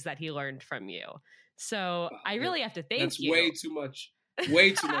the things that he learned from you. So I really have to thank you. That's way too much.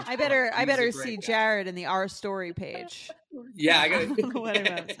 Way too much. I better see guy. Jared in the Our Story page. Yeah, I gotta. What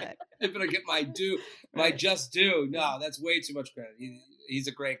am I saying? I better get my just due. No, that's way too much credit. He's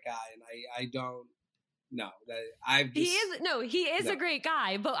a great guy, and I don't. No, he is a great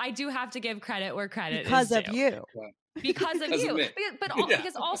guy, but I do have to give credit where credit because is of due. you. Because of you,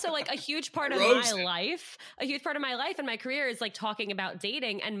 because also like a huge part of my life and my career is like talking about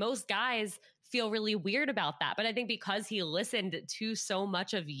dating, and most guys feel really weird about that. But I think because he listened to so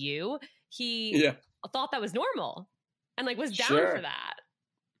much of you, he thought that was normal and like was down for that.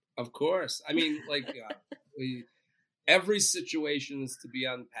 Of course. I mean, like every situation is to be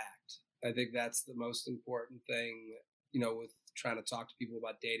unpacked. I think that's the most important thing, you know, with trying to talk to people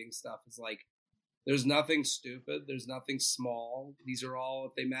about dating stuff is like, there's nothing stupid. There's nothing small. These are all,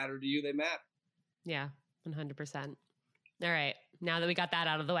 if they matter to you, they matter. Yeah, 100%. All right. Now that we got that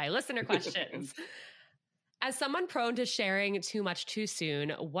out of the way, listener questions. As someone prone to sharing too much too soon,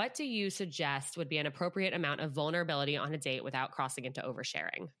 what do you suggest would be an appropriate amount of vulnerability on a date without crossing into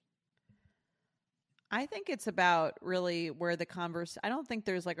oversharing? I think it's about really where the I don't think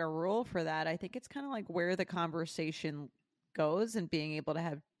there's like a rule for that. I think it's kind of like where the conversation goes and being able to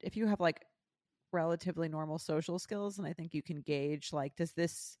have, if you have like relatively normal social skills, and I think you can gauge like, does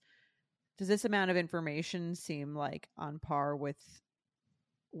this amount of information seem like on par with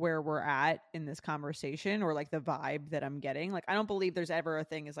where we're at in this conversation, or like the vibe that I'm getting? Like, I don't believe there's ever a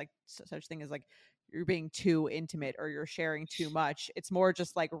thing as like such thing as like you're being too intimate or you're sharing too much. It's more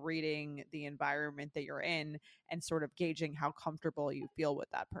just like reading the environment that you're in and sort of gauging how comfortable you feel with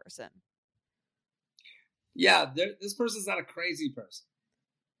that person. Yeah, this person's not a crazy person.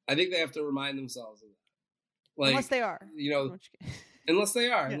 I think they have to remind themselves of that. Like, unless they are, unless they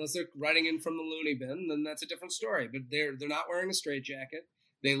are, Yeah. unless they're writing in from the loony bin, then that's a different story. But they're not wearing a straitjacket.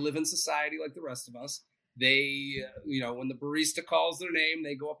 They live in society like the rest of us. They, when the barista calls their name,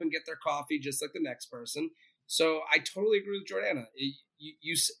 they go up and get their coffee just like the next person. So I totally agree with Jordana.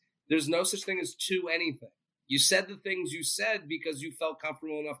 There's no such thing as to anything. You said the things you said because you felt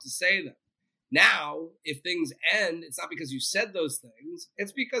comfortable enough to say them. Now, if things end, it's not because you said those things.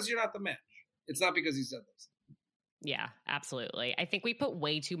 It's because you're not the match. It's not because you said those things. Yeah, absolutely. I think we put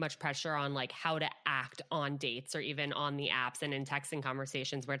way too much pressure on like how to act on dates or even on the apps and in texting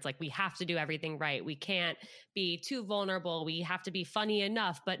conversations where it's like, we have to do everything right. We can't be too vulnerable. We have to be funny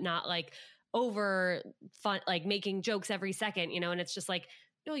enough, but not like over fun, like making jokes every second, and it's just like,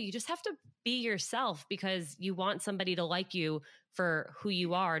 no, you just have to be yourself because you want somebody to like you for who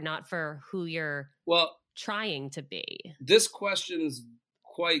you are, not for who you're trying to be. This question is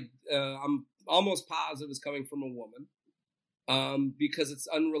quite, I'm almost positive is coming from a woman, because it's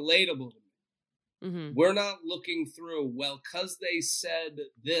unrelatable to me. Mm-hmm. We're not looking through, because they said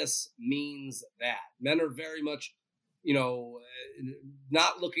this means that. Men are very much,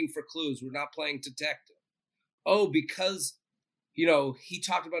 not looking for clues. We're not playing detective. Oh, because, he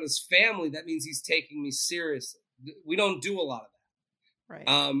talked about his family, that means he's taking me seriously. We don't do a lot of that. Right.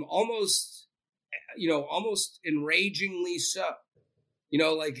 Almost enragingly so.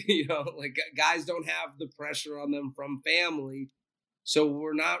 Guys don't have the pressure on them from family. So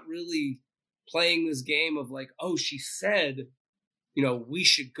we're not really playing this game of like, oh, she said, we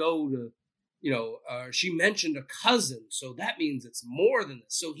should go to, she mentioned a cousin. So that means it's more than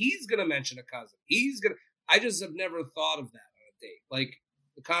this. So he's going to mention a cousin. I just have never thought of that on a date. Like,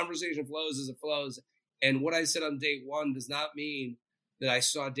 the conversation flows as it flows. And what I said on date 1 does not mean that I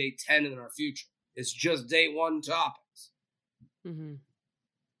saw date 10 in our future. It's just date 1 topics. Mm-hmm.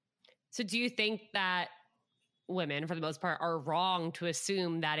 So do you think that women, for the most part, are wrong to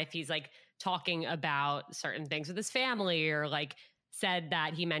assume that if he's like talking about certain things with his family or like said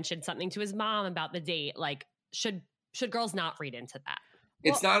that he mentioned something to his mom about the date, like should girls not read into that?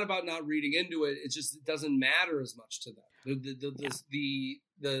 It's not about not reading into it. It's just, it doesn't matter as much to them.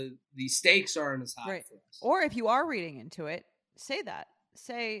 The stakes aren't as high for us. Or if you are reading into it, say that.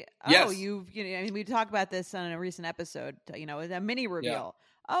 Say, oh, yes. We talked about this on a recent episode, a mini reveal. Yeah.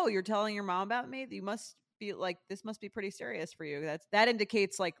 Oh, you're telling your mom about me? You must be like, this must be pretty serious for you. That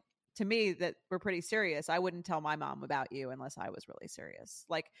indicates, like, to me, that we're pretty serious. I wouldn't tell my mom about you unless I was really serious.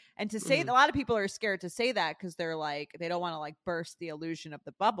 Like, and to say, a lot of people are scared to say that because they're like, they don't want to like burst the illusion of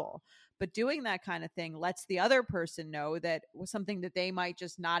the bubble. But doing that kind of thing lets the other person know that something that they might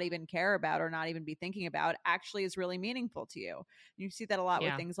just not even care about or not even be thinking about actually is really meaningful to you. You see that a lot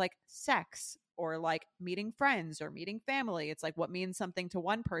with things like sex or like meeting friends or meeting family. It's like, what means something to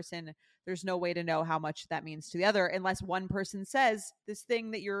one person, there's no way to know how much that means to the other unless one person says this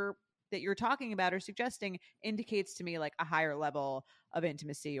thing that you're talking about or suggesting indicates to me like a higher level of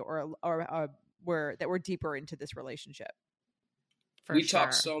intimacy or we're deeper into this relationship. We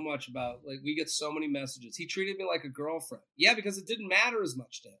talk so much about, like, we get so many messages. He treated me like a girlfriend. Yeah, because it didn't matter as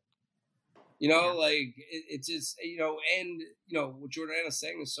much to him. Like, it's just, and, what Jordana's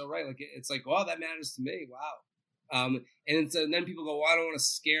saying is so right. Like, it's like, oh, that matters to me. Wow. And then people go, well, I don't want to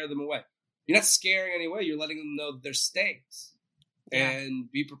scare them away. You're not scaring anyway. You're letting them know there's stakes. Yeah.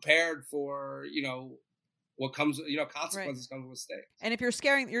 And be prepared for, what comes, consequences come with stakes. And if you're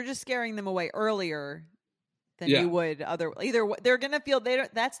just scaring them away earlier than you would either they're going to feel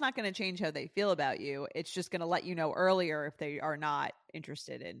that's not going to change how they feel about you. It's just going to let you know earlier if they are not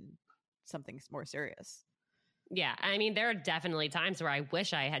interested in something more serious. Yeah. I mean, there are definitely times where I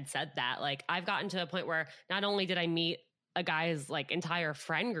wish I had said that. Like, I've gotten to a point where not only did I meet a guy's like entire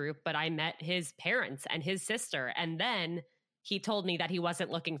friend group, but I met his parents and his sister. And then he told me that he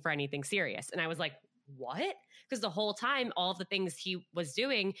wasn't looking for anything serious. And I was like, what? Because the whole time, all of the things he was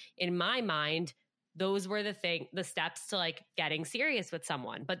doing in my mind, those were the steps to like getting serious with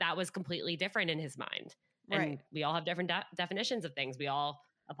someone. But that was completely different in his mind. And Right. we all have different definitions of things. We all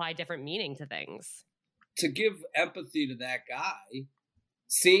apply different meaning to things. To give empathy to that guy,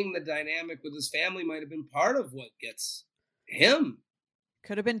 seeing the dynamic with his family might have been part of what gets him.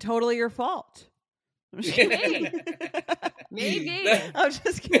 Could have been totally your fault. I'm just kidding. Maybe. I'm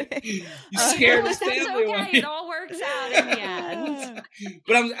just kidding. You scared his That's family okay. away. It all works out in the end.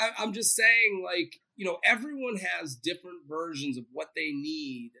 But I'm just saying, like, you know, everyone has different versions of what they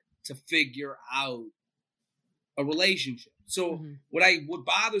need to figure out a relationship. So what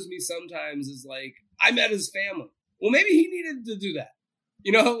bothers me sometimes is like, I met his family. Well, maybe he needed to do that.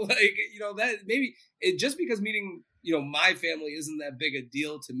 You know, like, you know, that maybe just because meeting, you know, my family isn't that big a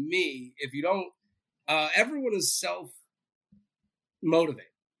deal to me. If you don't, everyone is self-motivated.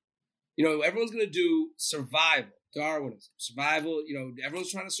 You know, everyone's going to do survival, Darwinism, survival. You know,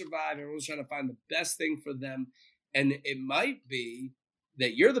 everyone's trying to survive. Everyone's trying to find the best thing for them. And it might be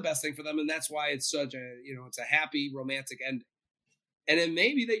that you're the best thing for them. And that's why it's such a, you know, it's a happy romantic ending. And it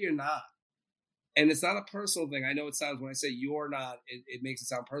may be that you're not. And it's not a personal thing. I know it sounds, when I say you're not, it makes it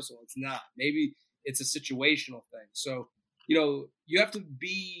sound personal. It's not. Maybe it's a situational thing. So, you know, you have to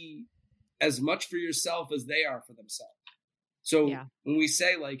be as much for yourself as they are for themselves. So when we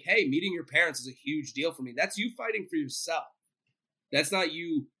say like, hey, meeting your parents is a huge deal for me, that's you fighting for yourself. That's not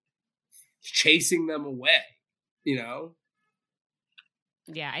you chasing them away, you know?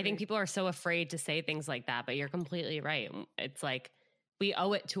 Yeah, I think people are so afraid to say things like that, but you're completely right. It's like, we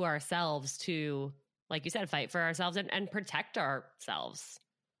owe it to ourselves to, like you said, fight for ourselves and protect ourselves.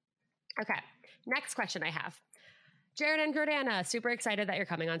 Okay. Next question I have. Jared and Jordana, super excited that you're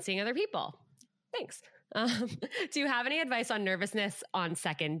coming on Seeing Other People. Thanks. Do you have any advice on nervousness on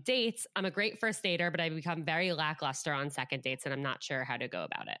second dates? I'm a great first dater, but I become very lackluster on second dates and I'm not sure how to go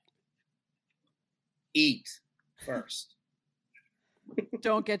about it. Eat first.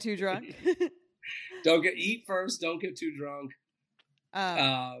 Don't get too drunk. Eat first. Don't get too drunk.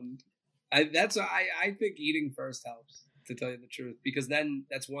 I think eating first helps, to tell you the truth, because then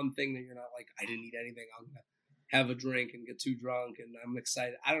that's one thing that you're not like, I didn't eat anything, I'm gonna have a drink and get too drunk and I'm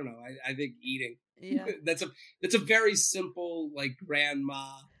excited. I don't know. I think eating. Yeah. That's a very simple, like, grandma,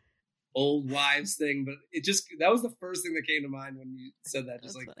 old wives thing, but that was the first thing that came to mind when you said that.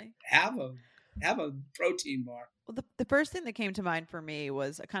 Just that's like funny. have a protein bar. Well, the first thing that came to mind for me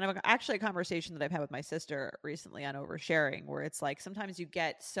was actually a conversation that I've had with my sister recently on oversharing, where it's like, sometimes you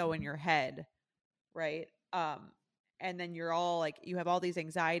get so in your head, right? And then you're all like, you have all these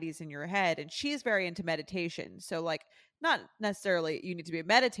anxieties in your head, and she's very into meditation. So like, not necessarily you need to be a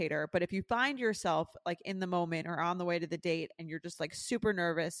meditator, but if you find yourself like in the moment or on the way to the date and you're just like super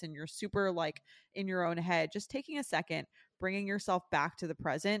nervous and you're super like in your own head, just taking a second, bringing yourself back to the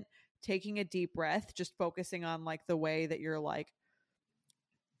present, taking a deep breath, just focusing on like the way that your like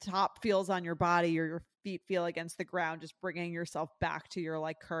top feels on your body or your feet feel against the ground, just bringing yourself back to your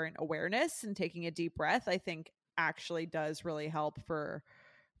like current awareness and taking a deep breath, I think actually does really help for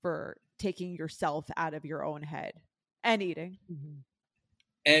taking yourself out of your own head and eating.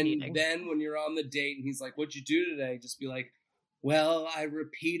 And then when you're on the date and he's like, what'd you do today? Just be like, well, I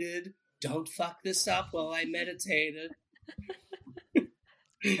repeated, don't fuck this up while I meditated.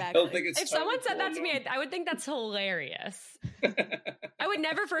 Exactly. If someone said that to me, I would think that's hilarious. I would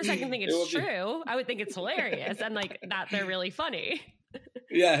never for a second think it's true. I would think it's hilarious and like that they're really funny.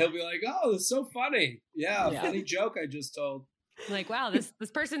 Yeah, he'll be like, oh, that's so funny. Yeah, funny joke I just told. Like, wow, this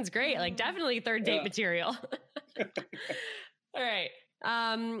person's great. Like, definitely third date material. All right.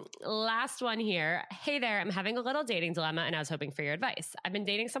 Last one here. Hey there, I'm having a little dating dilemma and I was hoping for your advice. I've been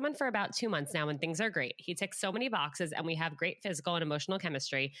dating someone for about 2 months now and things are great. He ticks so many boxes and we have great physical and emotional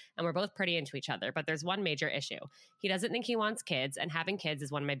chemistry and we're both pretty into each other, but there's one major issue. He doesn't think he wants kids and having kids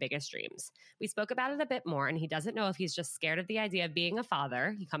is one of my biggest dreams. We spoke about it a bit more and he doesn't know if he's just scared of the idea of being a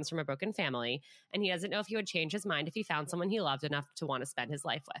father. He comes from a broken family and he doesn't know if he would change his mind if he found someone he loved enough to want to spend his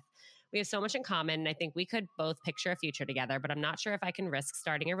life with. We have so much in common, and I think we could both picture a future together, but I'm not sure if I can risk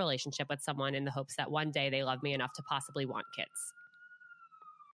starting a relationship with someone in the hopes that one day they love me enough to possibly want kids.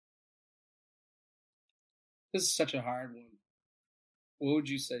 This is such a hard one. What would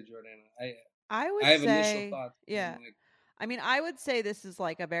you say, Jordana? I have initial thoughts. Yeah. I mean, I would say this is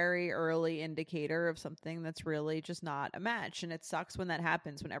like a very early indicator of something that's really just not a match. And it sucks when that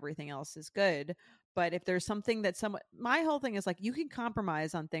happens when everything else is good. But if there's something that my whole thing is like, you can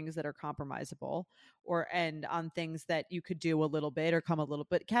compromise on things that are compromisable, and on things that you could do a little bit or come a little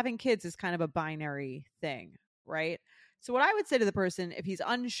bit. Having kids is kind of a binary thing, right? So what I would say to the person, if he's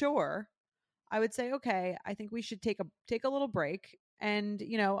unsure, I would say, okay, I think we should take a little break. And,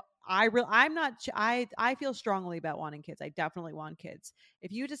 I feel strongly about wanting kids. I definitely want kids.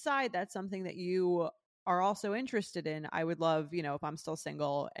 If you decide that's something that you are also interested in, I would love, if I'm still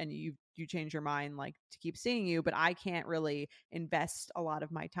single and you change your mind, like, to keep seeing you, but I can't really invest a lot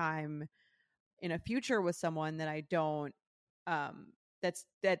of my time in a future with someone that I don't,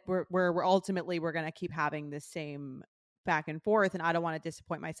 we're ultimately we're going to keep having the same back and forth, and I don't want to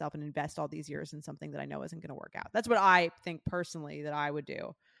disappoint myself and invest all these years in something that I know isn't going to work out. That's what I think personally that I would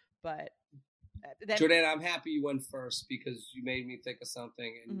do. But Jordana, I'm happy you went first because you made me think of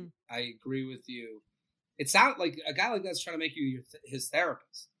something, and I agree with you. It sounds like a guy like that's trying to make you his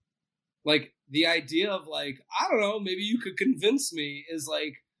therapist. Like, the idea of, like, I don't know, maybe you could convince me is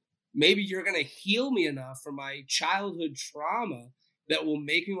like, maybe you're going to heal me enough from my childhood trauma that will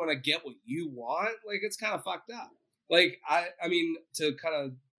make me want to get what you want. Like, it's kind of fucked up. Like, I mean, to kind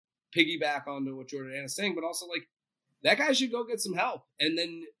of piggyback onto what Jordana's saying, but also, like, that guy should go get some help and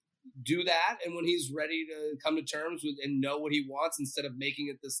then do that. And when he's ready to come to terms with and know what he wants, instead of making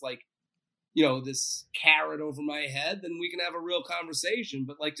it this, like, this carrot over my head, then we can have a real conversation.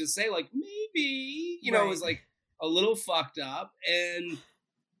 But, like, to say, like, maybe, right, is like a little fucked up. And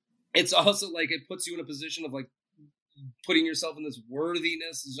it's also like, it puts you in a position of, like, putting yourself in this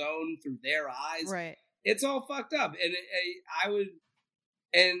worthiness zone through their eyes. right. It's all fucked up. And I would,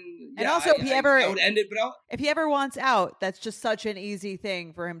 and yeah, and also, I would end it, but if he ever wants out, that's just such an easy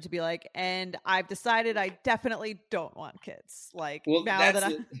thing for him to be like, and I've decided I definitely don't want kids. Like, well, now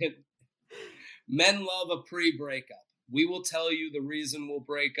that men love a pre-breakup. We will tell you the reason we'll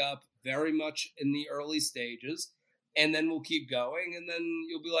break up very much in the early stages, and then we'll keep going, and then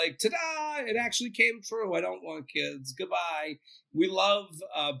you'll be like, ta-da, it actually came true. I don't want kids. Goodbye. We love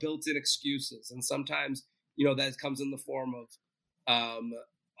built-in excuses, and sometimes, that comes in the form of,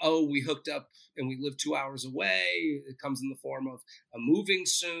 we hooked up and we live 2 hours away. It comes in the form of moving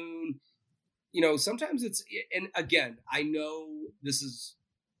soon. Sometimes it's, and again, I know this is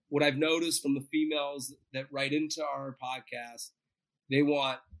what I've noticed from the females that write into our podcast. They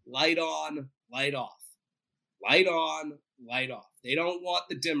want light on, light off. Light on, light off. They don't want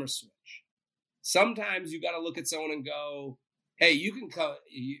the dimmer switch. Sometimes you got to look at someone and go, hey, you can come.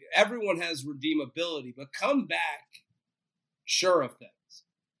 Everyone has redeemability, but come back sure of things.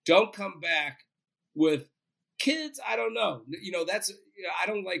 Don't come back with kids. I don't know. I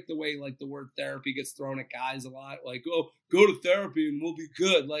don't like the way, like, the word therapy gets thrown at guys a lot. Like, oh, go to therapy and we'll be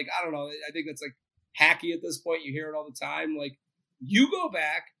good. Like, I don't know. I think it's, like, hacky at this point. You hear it all the time. Like, you go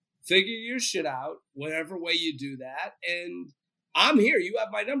back, figure your shit out, whatever way you do that. And I'm here. You have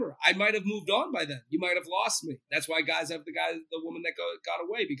my number. I might have moved on by then. You might have lost me. That's why guys have the woman that got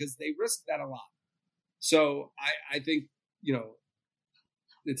away, because they risk that a lot. So I think,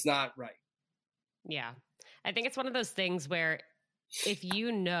 it's not right. Yeah. I think it's one of those things where if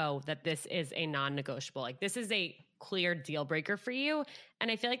you know that this is a non-negotiable, like, this is a clear deal breaker for you.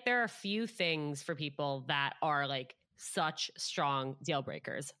 And I feel like there are a few things for people that are, like, such strong deal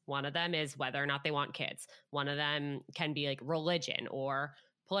breakers. One of them is whether or not they want kids. One of them can be, like, religion or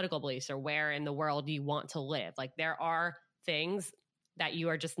political beliefs or where in the world you want to live. Like, there are things that you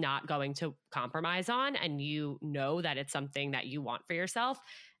are just not going to compromise on, and you know that it's something that you want for yourself.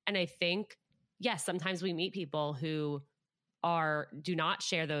 And I think, yes, sometimes we meet people who do not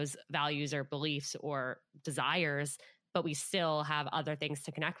share those values or beliefs or desires, but we still have other things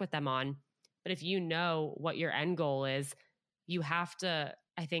to connect with them on. But if you know what your end goal is, you have to,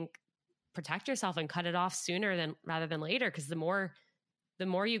 I think, protect yourself and cut it off sooner rather than later. Because the more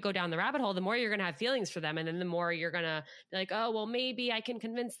you go down the rabbit hole, the more you're going to have feelings for them. And then the more you're going to be like, oh, well, maybe I can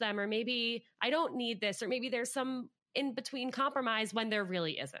convince them, or maybe I don't need this, or maybe there's some in between compromise when there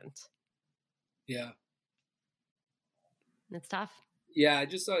really isn't. Yeah. It's tough. Yeah, I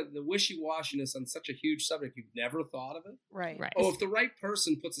just thought the wishy-washiness on such a huge subject, you've never thought of it. Right. Oh, if the right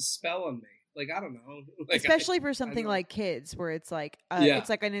person puts a spell on me, like, I don't know. Like, especially for something like kids, where it's like, it's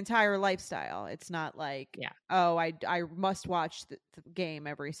like an entire lifestyle. It's not like, oh, I must watch the game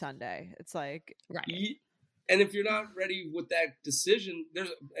every Sunday. It's like, right. And if you're not ready with that decision,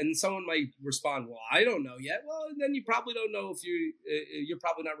 and someone might respond, well, I don't know yet. Well, then you probably don't know if you're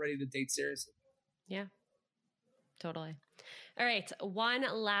probably not ready to date seriously. Yeah, totally. All right. One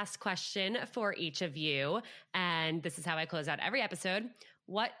last question for each of you. And this is how I close out every episode.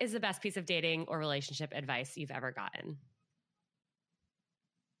 What is the best piece of dating or relationship advice you've ever gotten?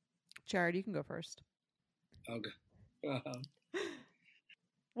 Jared, you can go first. Okay.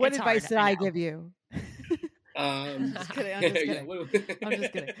 What It's advice hard, did I I know. give you? Just kidding. I'm just yeah, kidding. I'm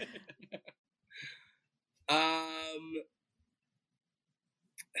just kidding.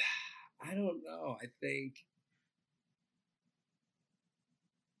 I don't know. I think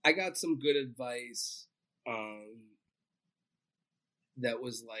I got some good advice that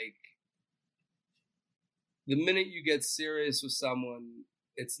was like, the minute you get serious with someone,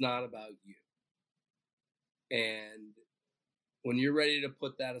 it's not about you. And when you're ready to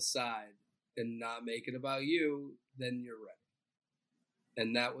put that aside and not make it about you, then you're ready.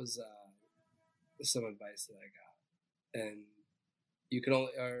 And that was some advice that I got. And you can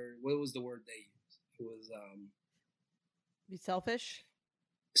only, or what was the word they used? It was Be selfish.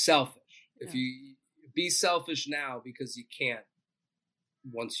 Selfish. Yeah. If you be selfish now, because you can't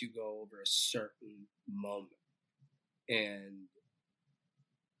once you go over a certain moment. And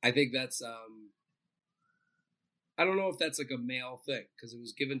I think that's I don't know if that's like a male thing, because it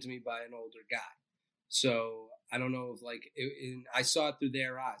was given to me by an older guy. So I don't know if like I saw it through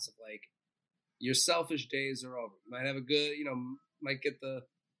their eyes of like, your selfish days are over. You might have a good, might get the,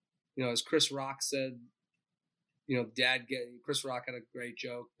 as Chris Rock said, Chris Rock had a great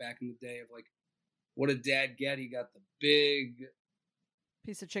joke back in the day of like, what did dad get? He got the big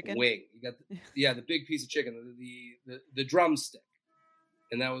piece of chicken wing. He got the big piece of chicken, the drumstick,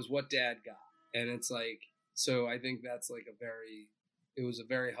 and that was what dad got. And it's like, so I think that's like it was a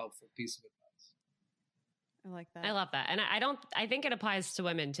very helpful piece of advice. I like that. I love that. And I think it applies to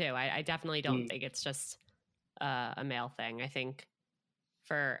women too. I definitely don't think it's just a male thing. I think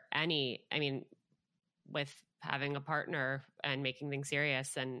with having a partner and making things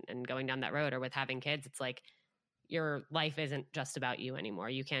serious and going down that road, or with having kids, it's like your life isn't just about you anymore.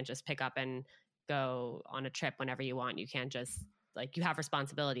 You can't just pick up and go on a trip whenever you want. You can't just, like, you have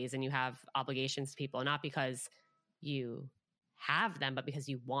responsibilities and you have obligations to people, not because you have them, but because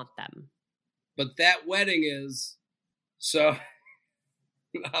you want them. But that wedding is, so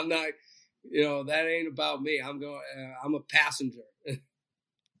I'm not, that ain't about me. I'm a passenger. And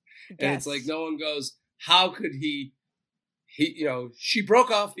it's like, no one goes, how could he, she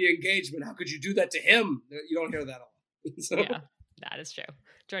broke off the engagement. How could you do that to him? You don't hear that a lot. So. Yeah, that is true.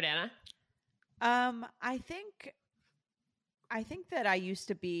 Jordana? I think that I used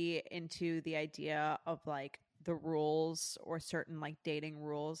to be into the idea of like the rules, or certain like dating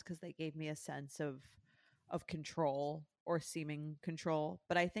rules, because they gave me a sense of control, or seeming control.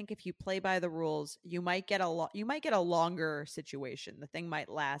 But I think if you play by the rules, you might get a longer situation. The thing might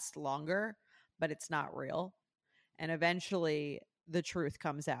last longer, but it's not real. And eventually the truth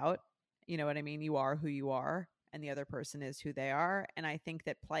comes out. You know what I mean? You are who you are, and the other person is who they are. And I think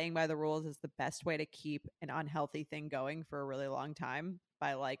that playing by the rules is the best way to keep an unhealthy thing going for a really long time,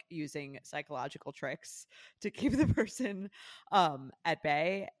 by like using psychological tricks to keep the person at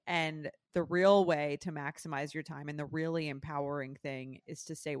bay. And the real way to maximize your time, and the really empowering thing, is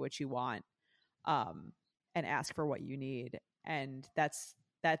to say what you want, and ask for what you need. And that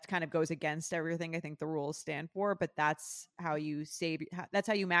kind of goes against everything I think the rules stand for, but that's how you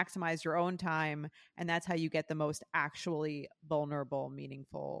maximize your own time, and that's how you get the most actually vulnerable,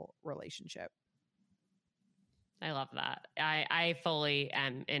 meaningful relationship. I love that. I fully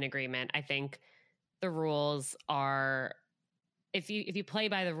am in agreement. I think the rules are, if you play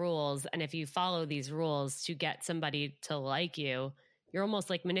by the rules, and if you follow these rules to get somebody to like you, you're almost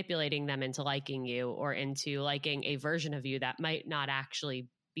like manipulating them into liking you, or into liking a version of you that might not actually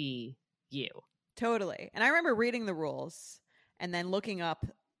be you. Totally. And I remember reading the rules and then looking up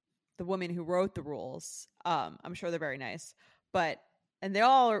the woman who wrote the rules. I'm sure they're very nice, and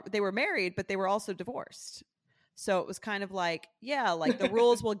they were married, but they were also divorced. So it was kind of like, yeah, like the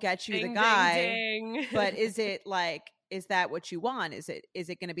rules will get you ding, the guy, ding, ding. But is that what you want? Is it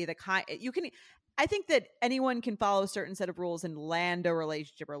going to be the kind you can? I think that anyone can follow a certain set of rules and land a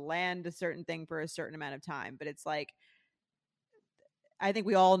relationship, or land a certain thing for a certain amount of time. But it's like, I think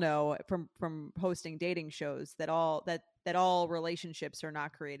we all know from hosting dating shows that all relationships are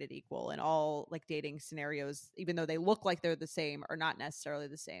not created equal, and all like dating scenarios, even though they look like they're the same, are not necessarily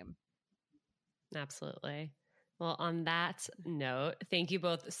the same. Absolutely. Well, on that note, thank you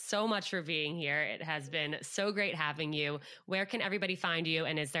both so much for being here. It has been so great having you. Where can everybody find you?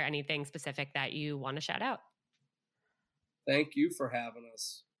 And is there anything specific that you want to shout out? Thank you for having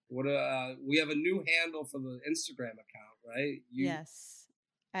us. We have a new handle for the Instagram account, right? Yes.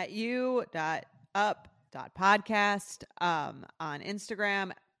 At you.up.podcast on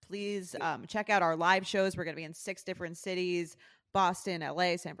Instagram. Please check out our live shows. We're going to be in 6 different cities. Boston,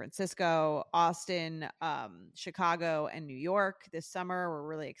 LA, San Francisco, Austin, Chicago, and New York this summer. We're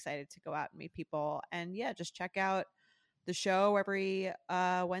really excited to go out and meet people. And yeah, just check out the show every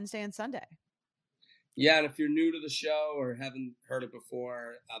Wednesday and Sunday. Yeah, and if you're new to the show or haven't heard it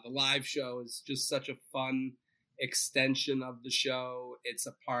before, the live show is just such a fun extension of the show. It's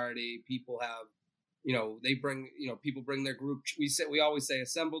a party. People have, people bring their group. We always say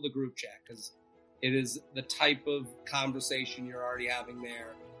assemble the group chat, because it is the type of conversation you're already having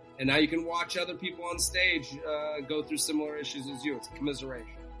there. And now you can watch other people on stage go through similar issues as you. It's a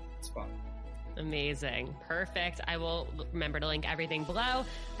commiseration. It's fun. Amazing. Perfect. I will remember to link everything below.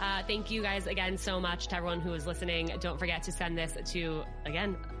 Thank you guys again so much to everyone who is listening. Don't forget to send this to,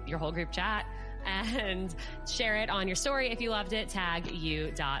 again, your whole group chat and share it on your story if you loved it. Tag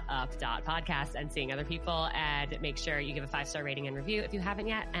you.up.podcast and Seeing Other People, and make sure you give a 5-star rating and review if you haven't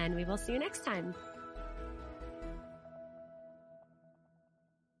yet. And we will see you next time.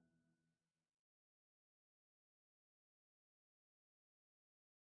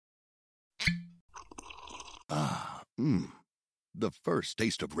 The first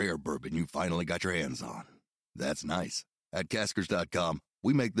taste of rare bourbon you finally got your hands on. That's nice. At Caskers.com,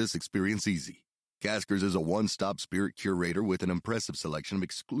 we make this experience easy. Caskers is a one-stop spirit curator with an impressive selection of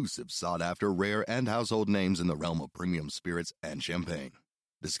exclusive, sought-after, rare, and household names in the realm of premium spirits and champagne.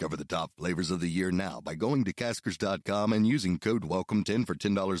 Discover the top flavors of the year now by going to Caskers.com and using code WELCOME10 for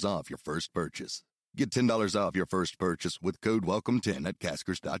 $10 off your first purchase. Get $10 off your first purchase with code WELCOME10 at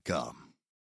Caskers.com.